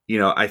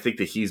 I think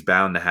that he's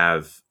bound to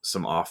have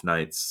some off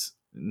nights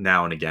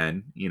now and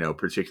again,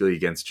 particularly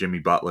against Jimmy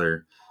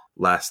Butler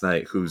last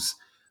night, who's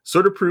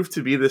sort of proved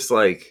to be this,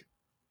 like,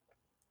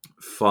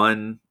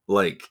 fun,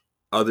 like,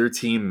 other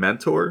team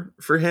mentor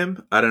for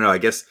him. I don't know. I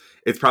guess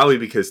it's probably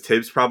because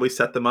Tibbs probably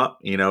set them up,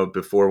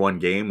 before one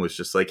game, was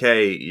just like,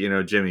 hey,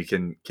 Jimmy,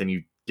 can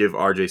you give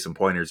RJ some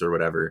pointers or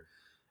whatever?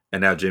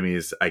 And now Jimmy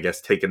is, I guess,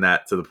 taken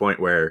that to the point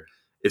where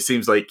it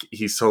seems like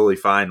he's totally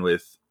fine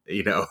with,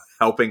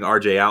 helping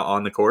RJ out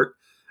on the court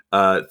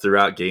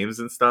throughout games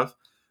and stuff.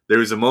 There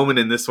was a moment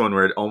in this one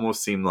where it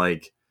almost seemed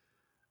like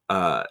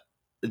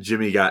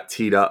Jimmy got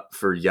teed up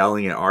for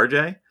yelling at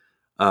RJ.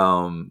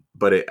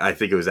 But I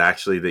think it was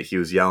actually that he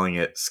was yelling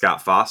at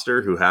Scott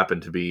Foster, who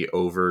happened to be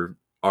over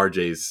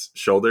RJ's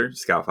shoulder.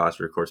 Scott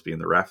Foster, of course, being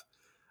the ref.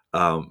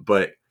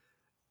 But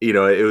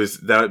it was,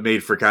 that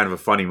made for kind of a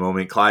funny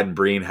moment. Clyde and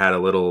Breen had a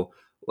little,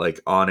 like,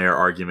 on-air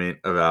argument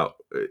about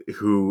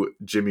who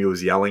Jimmy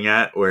was yelling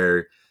at,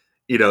 where,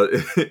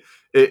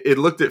 it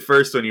looked at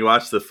first, when you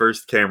watch the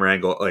first camera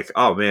angle, like,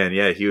 oh man,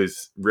 yeah, he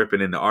was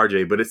ripping into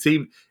RJ, but it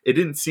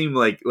didn't seem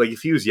like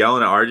if he was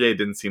yelling at RJ, it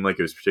didn't seem like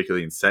it was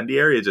particularly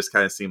incendiary. It just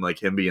kind of seemed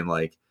like him being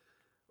like,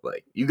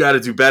 you got to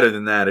do better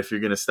than that if you're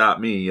going to stop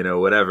me,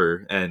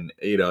 whatever. And,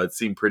 it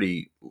seemed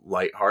pretty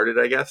lighthearted,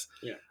 I guess.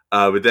 Yeah.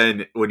 But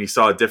then when you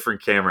saw a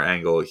different camera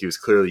angle, he was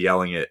clearly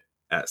yelling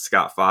at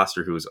Scott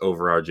Foster, who was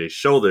over RJ's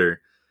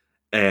shoulder.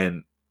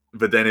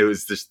 But then it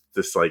was just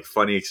this, like,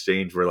 funny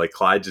exchange where, like,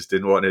 Clyde just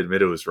didn't want to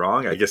admit it was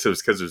wrong. I guess it was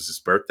because it was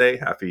his birthday.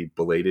 Happy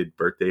belated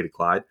birthday to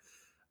Clyde.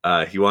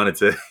 He wanted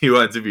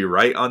to be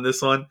right on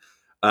this one.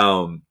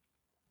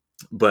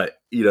 But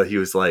he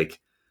was like,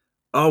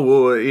 oh,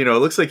 well, it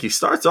looks like he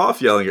starts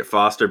off yelling at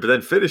Foster, but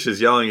then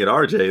finishes yelling at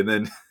RJ. And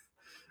then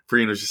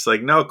Breen was just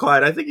like, no,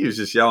 Clyde, I think he was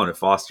just yelling at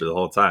Foster the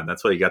whole time.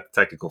 That's why he got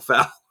the technical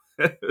foul.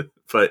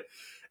 But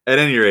at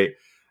any rate,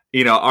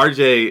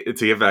 RJ,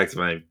 to get back to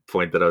my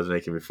point that I was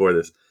making before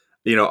this,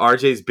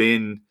 RJ's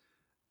been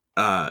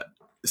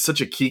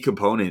such a key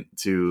component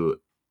to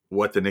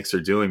what the Knicks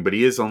are doing, but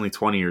he is only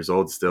 20 years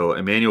old still.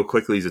 Emmanuel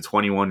Quickley is a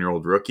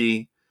 21-year-old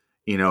rookie,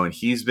 and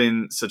he's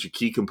been such a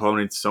key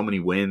component to so many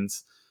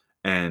wins.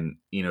 and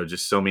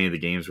just so many of the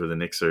games where the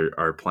Knicks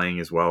are playing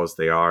as well as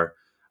they are.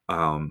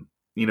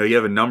 You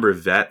have a number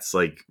of vets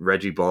like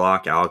Reggie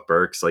Bullock, Alec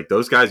Burks, like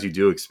those guys you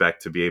do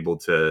expect to be able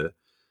to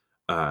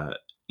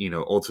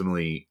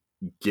ultimately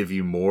give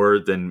you more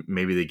than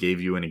maybe they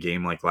gave you in a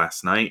game like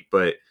last night.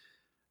 But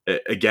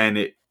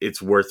again,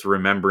 it's worth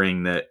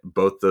remembering that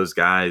both those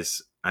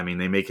guys, I mean,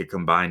 they make a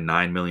combined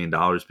 $9 million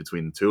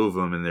between the two of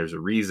them, and there's a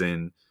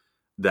reason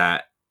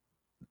that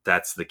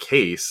that's the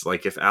case.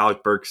 Like if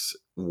Alec Burks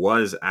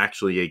was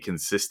actually a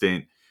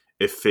consistent,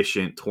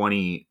 efficient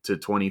 20 to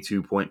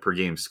 22 point per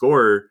game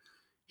scorer,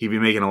 he'd be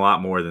making a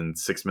lot more than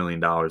 $6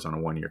 million on a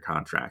 1-year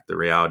contract. The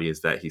reality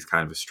is that he's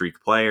kind of a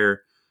streak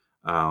player.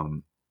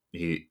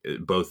 He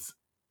both,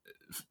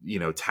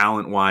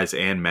 talent wise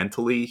and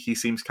mentally, he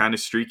seems kind of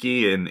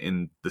streaky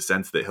in the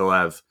sense that he'll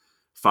have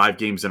 5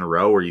 games in a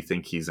row where you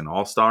think he's an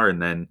all-star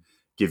and then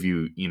give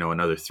you,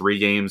 another 3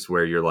 games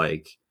where you're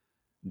like,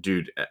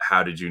 dude,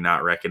 how did you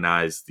not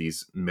recognize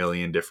these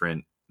million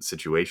different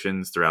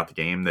situations throughout the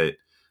game that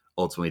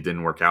ultimately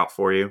didn't work out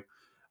for you?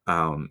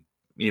 And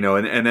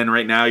then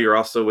right now you're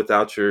also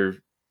without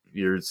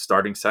your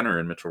starting center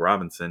in Mitchell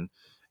Robinson,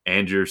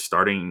 and you're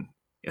starting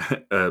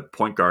a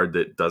point guard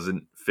that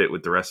doesn't fit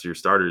with the rest of your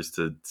starters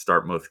to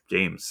start most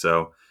games.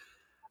 So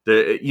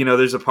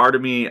there's a part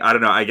of me, I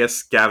don't know, I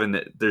guess,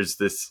 Gavin, there's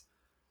this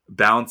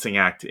balancing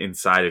act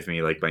inside of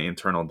me. Like my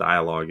internal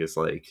dialogue is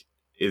like,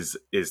 is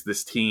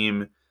this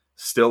team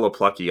still a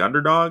plucky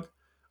underdog,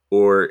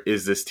 or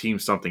is this team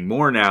something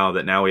more now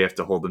that now we have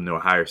to hold them to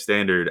a higher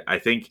standard? I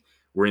think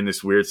we're in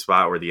this weird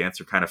spot where the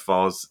answer kind of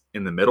falls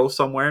in the middle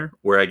somewhere,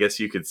 where I guess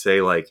you could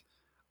say, like,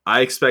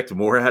 I expect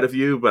more out of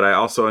you, but I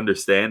also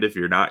understand if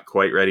you're not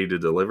quite ready to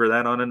deliver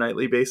that on a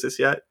nightly basis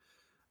yet,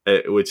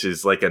 which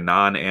is like a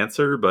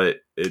non-answer, but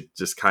it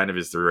just kind of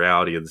is the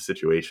reality of the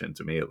situation,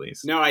 to me at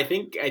least. No, I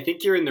think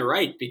you're in the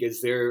right,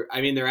 because they're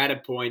at a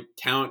point,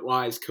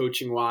 talent-wise,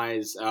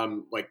 coaching-wise,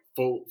 like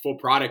full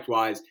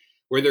product-wise,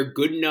 where they're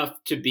good enough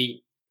to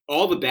beat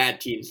all the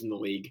bad teams in the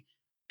league.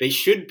 They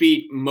should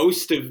beat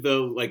most of the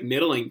like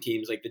middling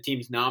teams, like the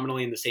teams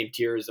nominally in the same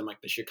tier as them,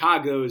 like the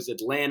Chicago's,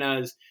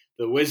 Atlanta's,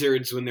 the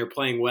Wizards when they're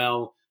playing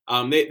well.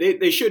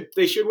 They should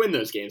win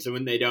those games, and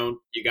when they don't,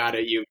 you have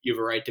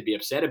a right to be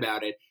upset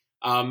about it.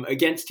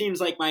 Against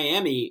teams like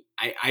Miami,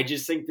 I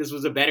just think this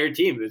was a better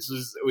team. This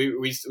was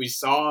we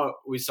saw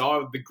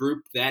the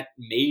group that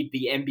made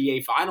the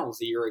NBA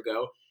Finals a year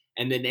ago,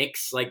 and the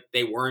Knicks, like,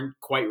 they weren't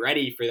quite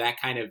ready for that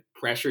kind of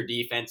pressure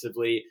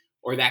defensively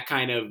or that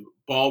kind of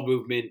ball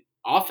movement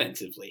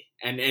offensively.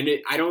 And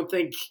I don't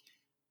think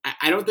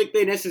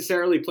they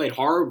necessarily played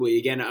horribly.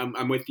 Again,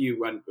 I'm with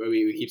you on,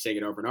 we keep saying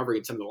it over and over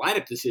again, some of the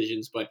lineup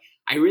decisions, but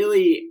I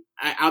really,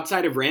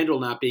 outside of Randall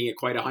not being at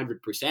quite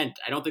 100%,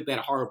 I don't think they had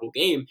a horrible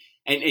game.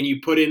 And you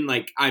put in,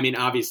 like, I mean,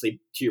 obviously,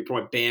 to your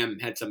point, Bam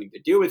had something to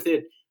do with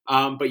it,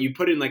 but you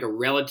put in like a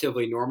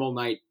relatively normal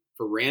night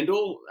for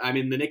Randall. I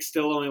mean, the Knicks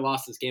still only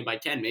lost this game by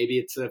 10. Maybe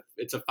it's a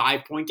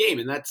 5-point game,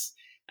 and that's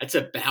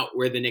about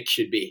where the Knicks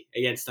should be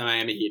against the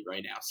Miami Heat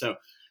right now. So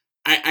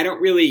I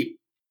don't really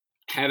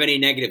have any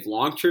negative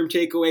long-term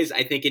takeaways.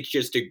 I think it's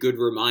just a good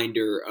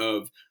reminder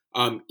of,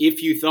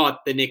 if you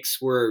thought the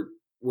Knicks were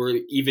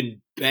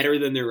even better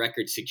than their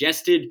record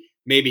suggested,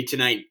 maybe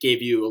tonight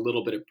gave you a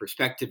little bit of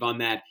perspective on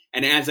that.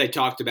 And as I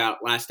talked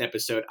about last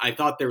episode, I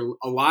thought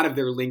a lot of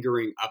their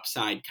lingering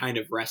upside kind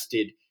of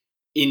rested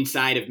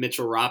inside of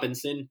Mitchell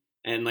Robinson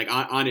and like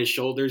on his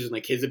shoulders, and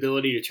like his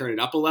ability to turn it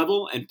up a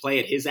level and play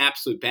at his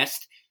absolute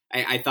best.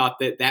 I thought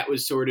that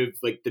was sort of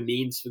like the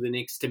means for the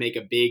Knicks to make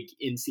a big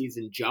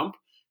in-season jump,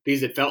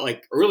 because it felt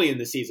like early in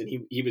the season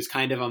he was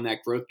kind of on that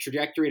growth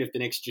trajectory. And if the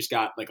Knicks just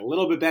got like a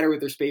little bit better with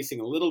their spacing,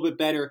 a little bit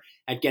better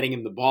at getting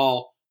him the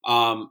ball,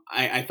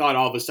 I thought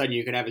all of a sudden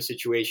you could have a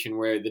situation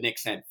where the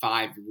Knicks had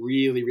 5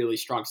 really, really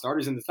strong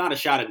starters. And it's not a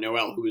shot at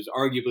Noel, who is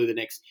arguably the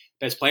Knicks'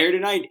 best player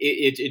tonight.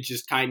 It's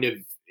just kind of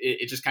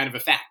a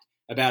fact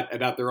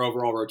about their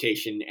overall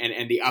rotation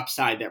and the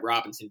upside that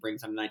Robinson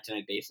brings on a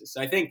night-to-night basis.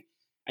 So I think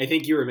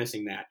you were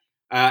missing that.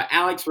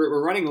 Alex,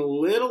 we're running a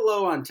little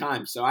low on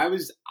time, so I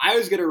was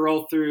going to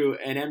roll through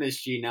an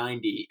MSG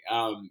 90,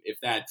 if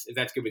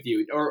that's good with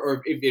you,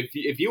 or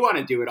if you want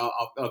to do it,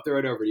 I'll throw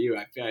it over to you.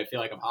 I feel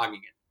like I'm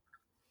hogging it.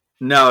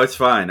 No, it's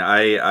fine.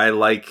 I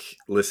like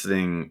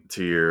listening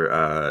to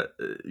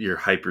your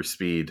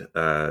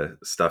hyperspeed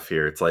stuff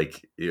here. It's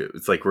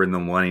like we're in the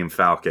Millennium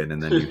Falcon,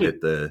 and then you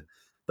hit the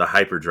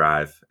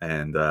hyperdrive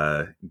and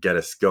get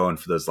us going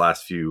for those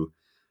last few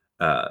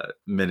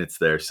minutes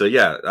there. So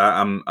yeah,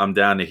 I'm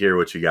down to hear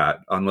what you got.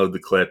 Unload the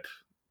clip,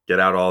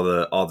 get out all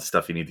the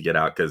stuff you need to get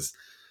out, because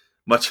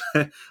much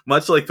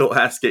like the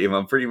last game,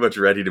 I'm pretty much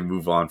ready to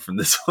move on from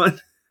this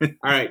one. All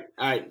right.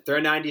 Throw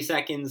 90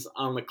 seconds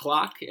on the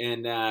clock,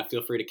 and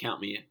feel free to count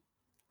me in.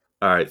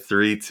 All right,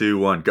 3, 2,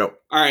 1, go.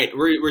 All right,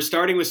 we're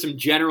starting with some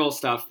general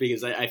stuff,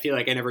 because I feel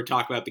like I never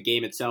talk about the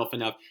game itself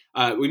enough.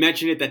 We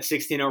mentioned it, that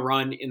 16-0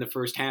 run in the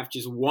first half,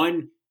 just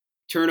 1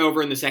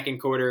 turnover in the second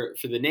quarter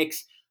for the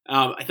Knicks.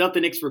 I thought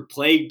the Knicks were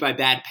plagued by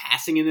bad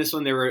passing in this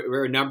one. There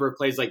were a number of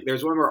plays. Like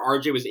there's one where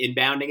RJ was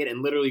inbounding it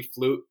and literally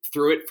threw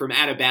it from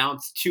out of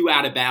bounds to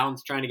out of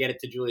bounds, trying to get it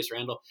to Julius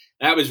Randle.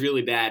 That was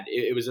really bad.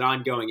 It was an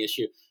ongoing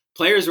issue.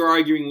 Players were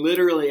arguing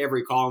literally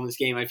every call in this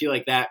game. I feel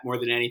like that more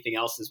than anything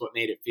else is what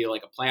made it feel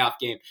like a playoff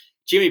game.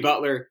 Jimmy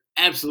Butler,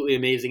 absolutely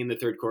amazing in the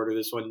third quarter of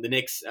this one. The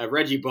Knicks,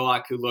 Reggie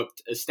Bullock, who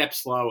looked a step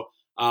slow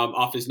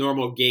off his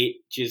normal gait,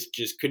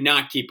 just could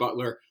not keep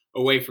Butler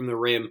away from the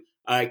rim.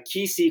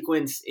 Key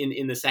sequence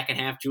in the second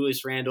half,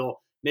 Julius Randle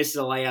misses a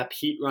layup,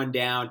 Heat run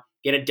down,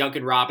 get a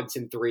Duncan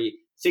Robinson three,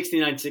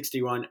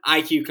 69-61.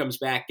 IQ comes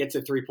back, gets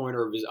a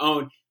three-pointer of his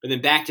own, but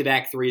then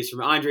back-to-back threes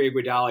from Andre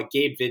Iguodala,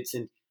 Gabe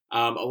Vincent,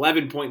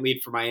 11-point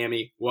lead for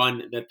Miami,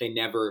 one that they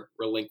never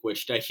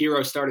relinquished.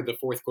 Hero started the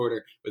fourth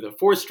quarter with a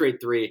fourth straight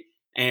three,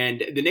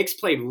 and the Knicks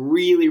played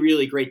really,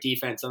 really great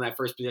defense on that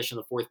first possession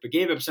of the fourth, but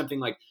gave up something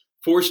like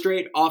 4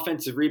 straight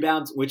offensive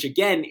rebounds, which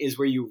again is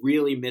where you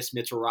really miss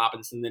Mitchell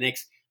Robinson. The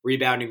Knicks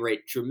rebounding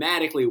rate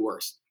dramatically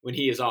worse when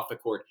he is off the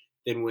court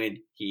than when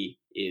he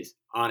is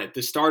on it.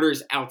 The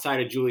starters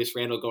outside of Julius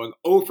Randle going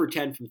 0 for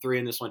 10 from 3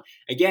 in this one.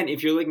 Again,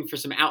 if you're looking for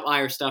some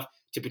outlier stuff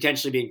to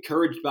potentially be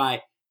encouraged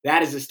by,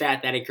 that is a stat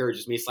that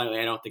encourages me slightly.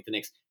 I don't think the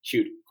Knicks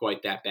shoot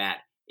quite that bad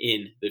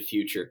in the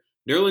future.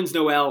 Nerlens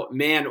Noel,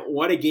 man,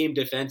 what a game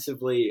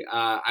defensively.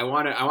 I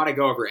want to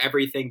go over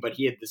everything, but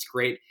he had this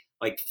great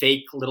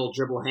fake little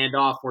dribble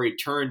handoff where he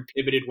turned,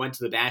 pivoted, went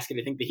to the basket.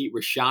 I think the Heat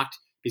were shocked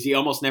because he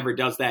almost never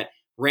does that.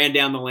 Ran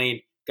down the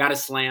lane, got a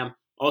slam,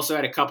 also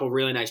had a couple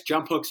really nice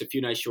jump hooks, a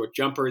few nice short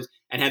jumpers,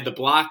 and had the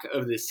block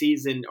of the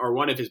season, or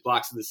one of his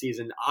blocks of the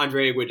season,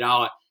 Andre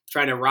Iguodala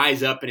trying to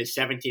rise up in his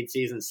 17th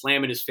season,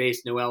 slam in his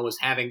face. Noel was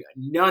having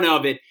none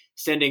of it,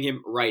 sending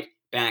him right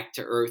back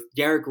to earth.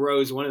 Derrick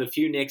Rose, one of the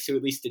few Knicks who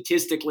at least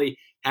statistically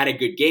had a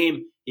good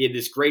game. He had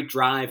this great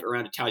drive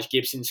around a Taj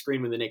Gibson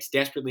screen when the Knicks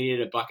desperately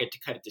needed a bucket to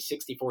cut it to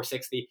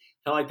 64-60.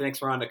 Felt like the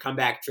Knicks were on a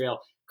comeback trail.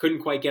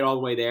 Couldn't quite get all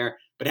the way there,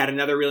 but had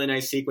another really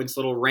nice sequence,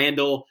 little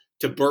Randall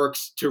to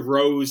Burks to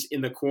Rose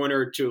in the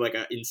corner to like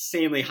an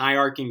insanely high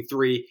arcing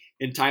three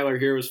in Tyler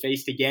Hero's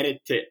face to get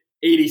it to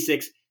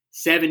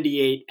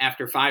 86-78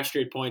 after 5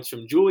 straight points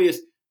from Julius.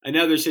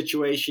 Another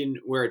situation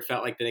where it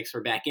felt like the Knicks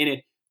were back in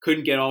it.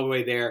 Couldn't get all the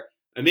way there.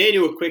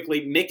 Emmanuel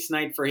quickly, mixed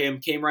night for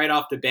him, came right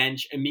off the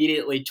bench,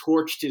 immediately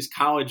torched his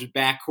college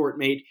backcourt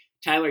mate,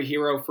 Tyler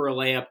Hero, for a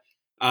layup.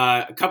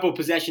 A couple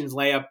possessions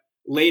later,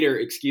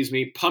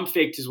 pump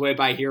faked his way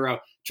by Hero,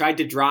 tried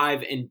to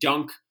drive and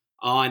dunk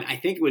on, I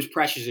think it was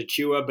Precious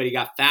Achiuwa, but he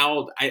got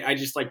fouled. I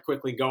just like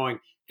quickly going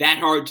that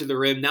hard to the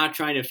rim, not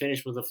trying to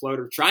finish with a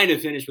floater, trying to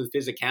finish with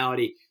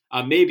physicality.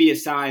 Maybe a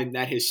sign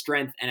that his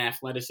strength and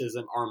athleticism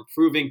are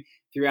improving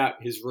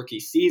throughout his rookie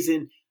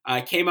season.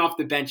 Came off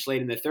the bench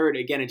late in the third.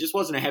 Again, it just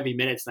wasn't a heavy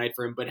minutes night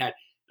for him, but had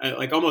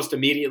almost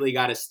immediately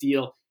got a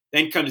steal.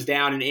 Then comes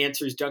down and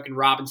answers Duncan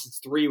Robinson's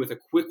three with a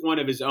quick one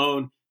of his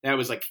own that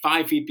was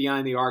 5 feet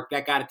behind the arc.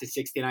 That got it to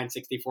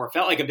 69-64.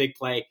 Felt like a big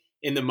play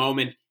in the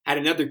moment. Had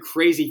another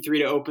crazy three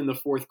to open the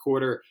fourth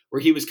quarter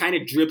where he was kind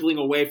of dribbling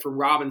away from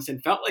Robinson.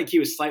 Felt like he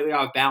was slightly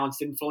off balance,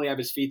 didn't fully have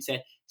his feet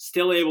set,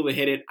 still able to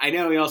hit it. I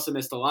know he also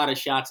missed a lot of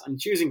shots. I'm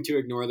choosing to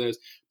ignore those.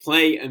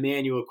 Play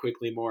Emmanuel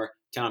quickly more,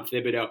 Tom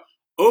Thibodeau.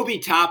 Obi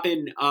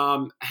Toppin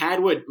had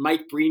what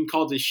Mike Breen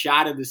called his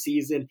shot of the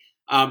season.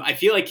 I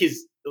feel like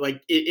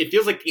it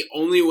feels like the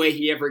only way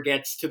he ever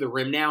gets to the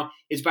rim now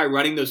is by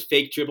running those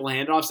fake dribble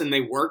handoffs, and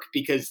they work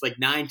because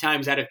 9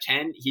 times out of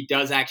 10 he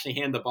does actually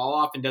hand the ball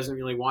off and doesn't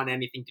really want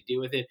anything to do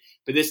with it.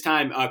 But this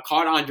time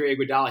caught Andre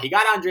Iguodala. He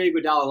got Andre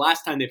Iguodala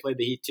last time they played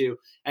the Heat too,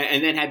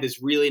 and then had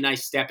this really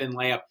nice step-in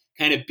layup,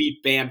 kind of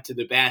beat Bam to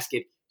the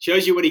basket.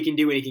 Shows you what he can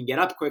do when he can get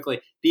up quickly.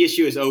 The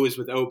issue is always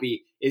with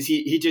Obi is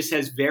he just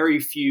has very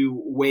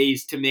few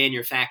ways to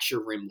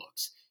manufacture rim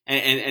looks.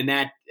 And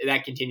that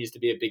continues to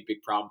be a big,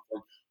 big problem for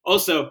him.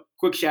 Also,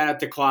 quick shout out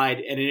to Clyde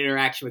and an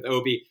interaction with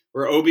Obi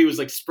where Obi was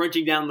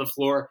sprinting down the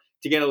floor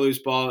to get a loose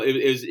ball.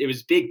 It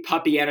was big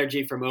puppy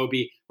energy from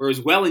Obi where it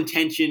was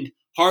well-intentioned,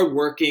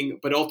 hard-working,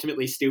 but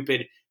ultimately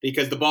stupid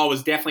because the ball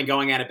was definitely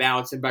going out of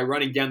bounds. And by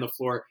running down the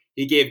floor,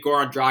 he gave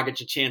Goran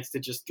Dragic a chance to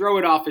just throw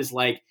it off his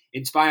leg,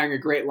 inspiring a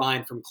great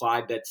line from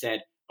Clyde that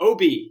said,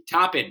 Obi,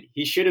 Toppin,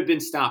 he should have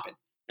been stopping.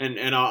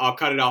 And I'll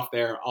cut it off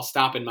there. I'll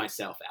stop in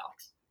myself,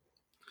 Alex.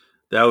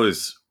 That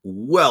was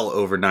well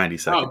over 90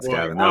 seconds,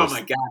 Gavin.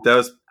 My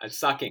God. I'm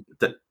sucking.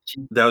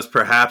 That was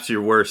perhaps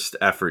your worst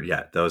effort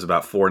yet. That was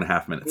about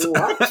 4.5 minutes.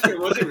 What?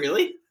 Was it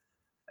really?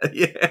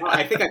 Yeah. Oh,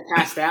 I think I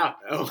passed out.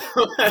 Oh.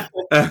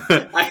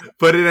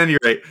 But at any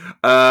rate,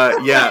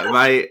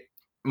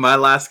 my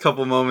last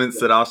couple moments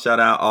that I'll shout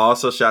out. I'll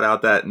also shout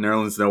out that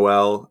Nerlens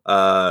Noel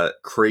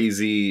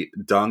crazy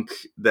dunk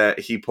that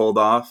he pulled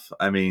off.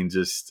 I mean,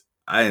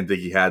 I didn't think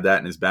he had that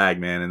in his bag,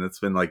 man. And it's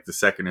been the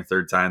second or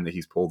third time that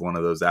he's pulled one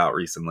of those out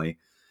recently,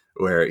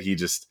 where he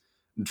just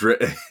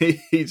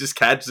he just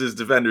catches his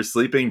defender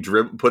sleeping,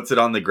 puts it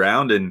on the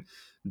ground, and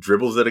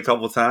dribbles it a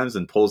couple times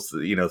and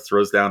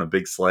throws down a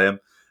big slam.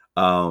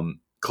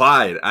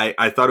 Clyde,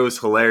 I thought it was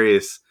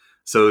hilarious.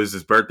 So it was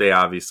his birthday,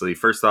 obviously.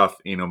 First off,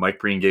 Mike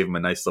Breen gave him a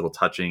nice little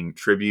touching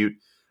tribute.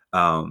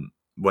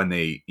 when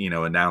they,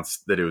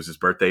 announced that it was his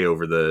birthday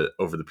over the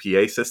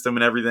PA system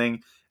and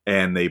everything.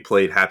 And they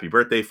played Happy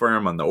Birthday for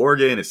him on the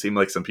organ. It seemed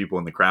like some people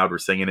in the crowd were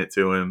singing it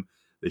to him.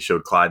 They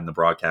showed Clyde in the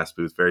broadcast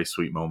booth. Very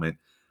sweet moment.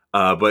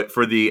 But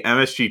for the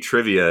MSG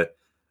trivia,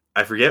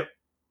 I forget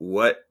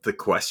what the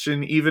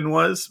question even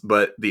was,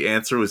 but the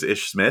answer was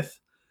Ish Smith.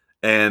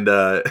 And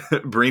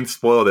Breen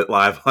spoiled it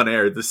live on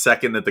air the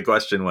second that the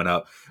question went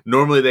up.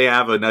 Normally they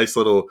have a nice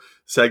little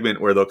segment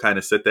where they'll kind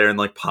of sit there and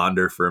like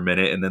ponder for a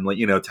minute. And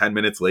then 10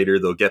 minutes later,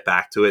 they'll get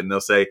back to it and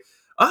they'll say,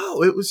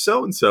 oh, it was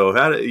so-and-so.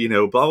 How did,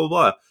 blah, blah,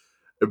 blah.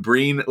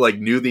 Breen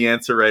knew the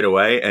answer right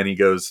away, and he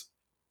goes,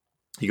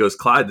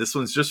 Clyde, this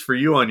one's just for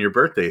you on your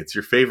birthday. It's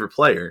your favorite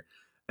player.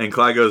 And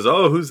Clyde goes,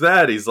 oh, who's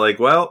that? He's like,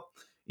 well,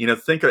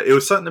 it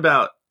was something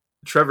about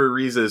Trevor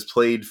Ariza has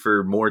played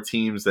for more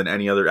teams than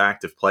any other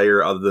active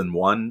player other than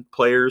one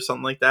player or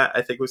something like that,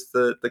 I think was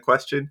the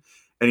question.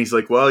 And he's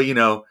like, well,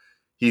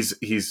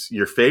 he's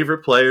your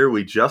favorite player.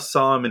 We just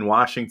saw him in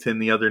Washington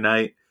the other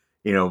night,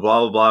 blah,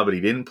 blah, blah, but he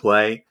didn't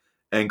play.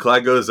 And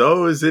Clyde goes,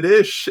 oh, is it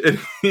Ish? And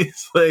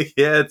he's like,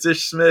 yeah, it's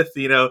Ish Smith.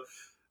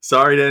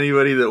 Sorry to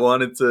anybody that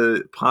wanted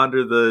to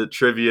ponder the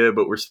trivia,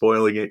 but we're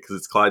spoiling it because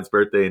it's Clyde's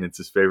birthday and it's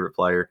his favorite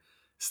player.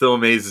 Still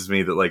amazes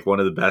me that one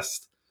of the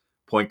best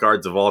point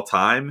guards of all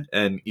time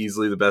and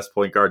easily the best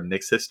point guard in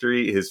Knicks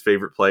history, his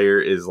favorite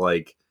player is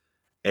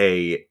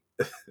a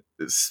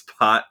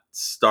spot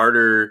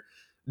starter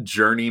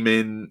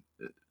journeyman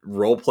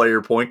role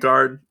player point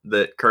guard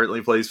that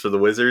currently plays for the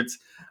Wizards.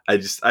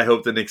 I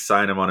hope the Knicks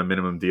sign him on a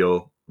minimum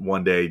deal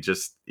one day,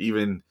 just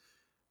even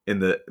in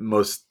the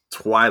most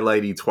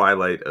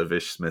twilight of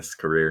Ish Smith's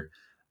career,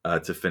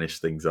 to finish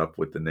things up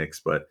with the Knicks.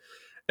 But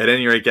at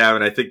any rate,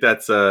 Gavin, I think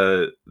that's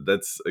a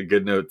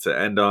good note to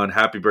end on.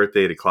 Happy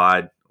birthday to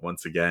Clyde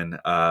once again.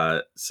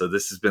 So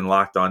this has been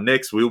Locked On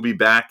Knicks. We'll be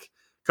back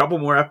a couple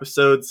more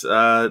episodes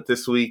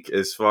this week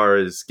as far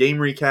as game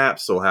recaps.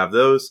 So we'll have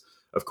those.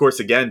 Of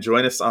course, again,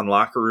 join us on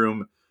Locker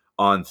Room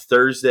on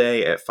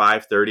Thursday at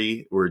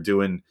 5:30. We're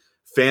doing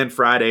Fan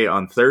Friday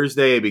on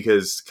Thursday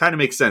because kind of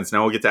makes sense.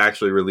 Now we'll get to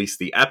actually release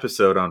the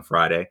episode on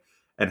Friday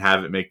and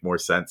have it make more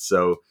sense.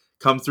 So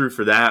come through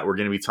for that. We're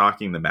going to be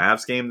talking the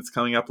Mavs game that's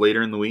coming up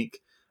later in the week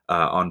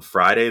on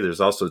Friday.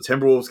 There's also a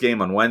Timberwolves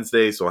game on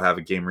Wednesday, so we'll have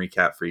a game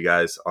recap for you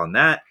guys on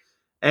that.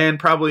 And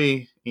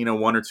probably,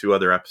 one or two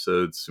other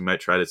episodes. We might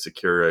try to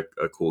secure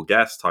a cool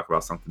guest, talk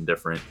about something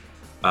different.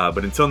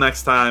 But until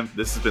next time,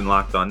 this has been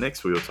Locked On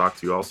Knicks. We will talk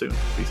to you all soon.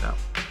 Peace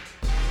out.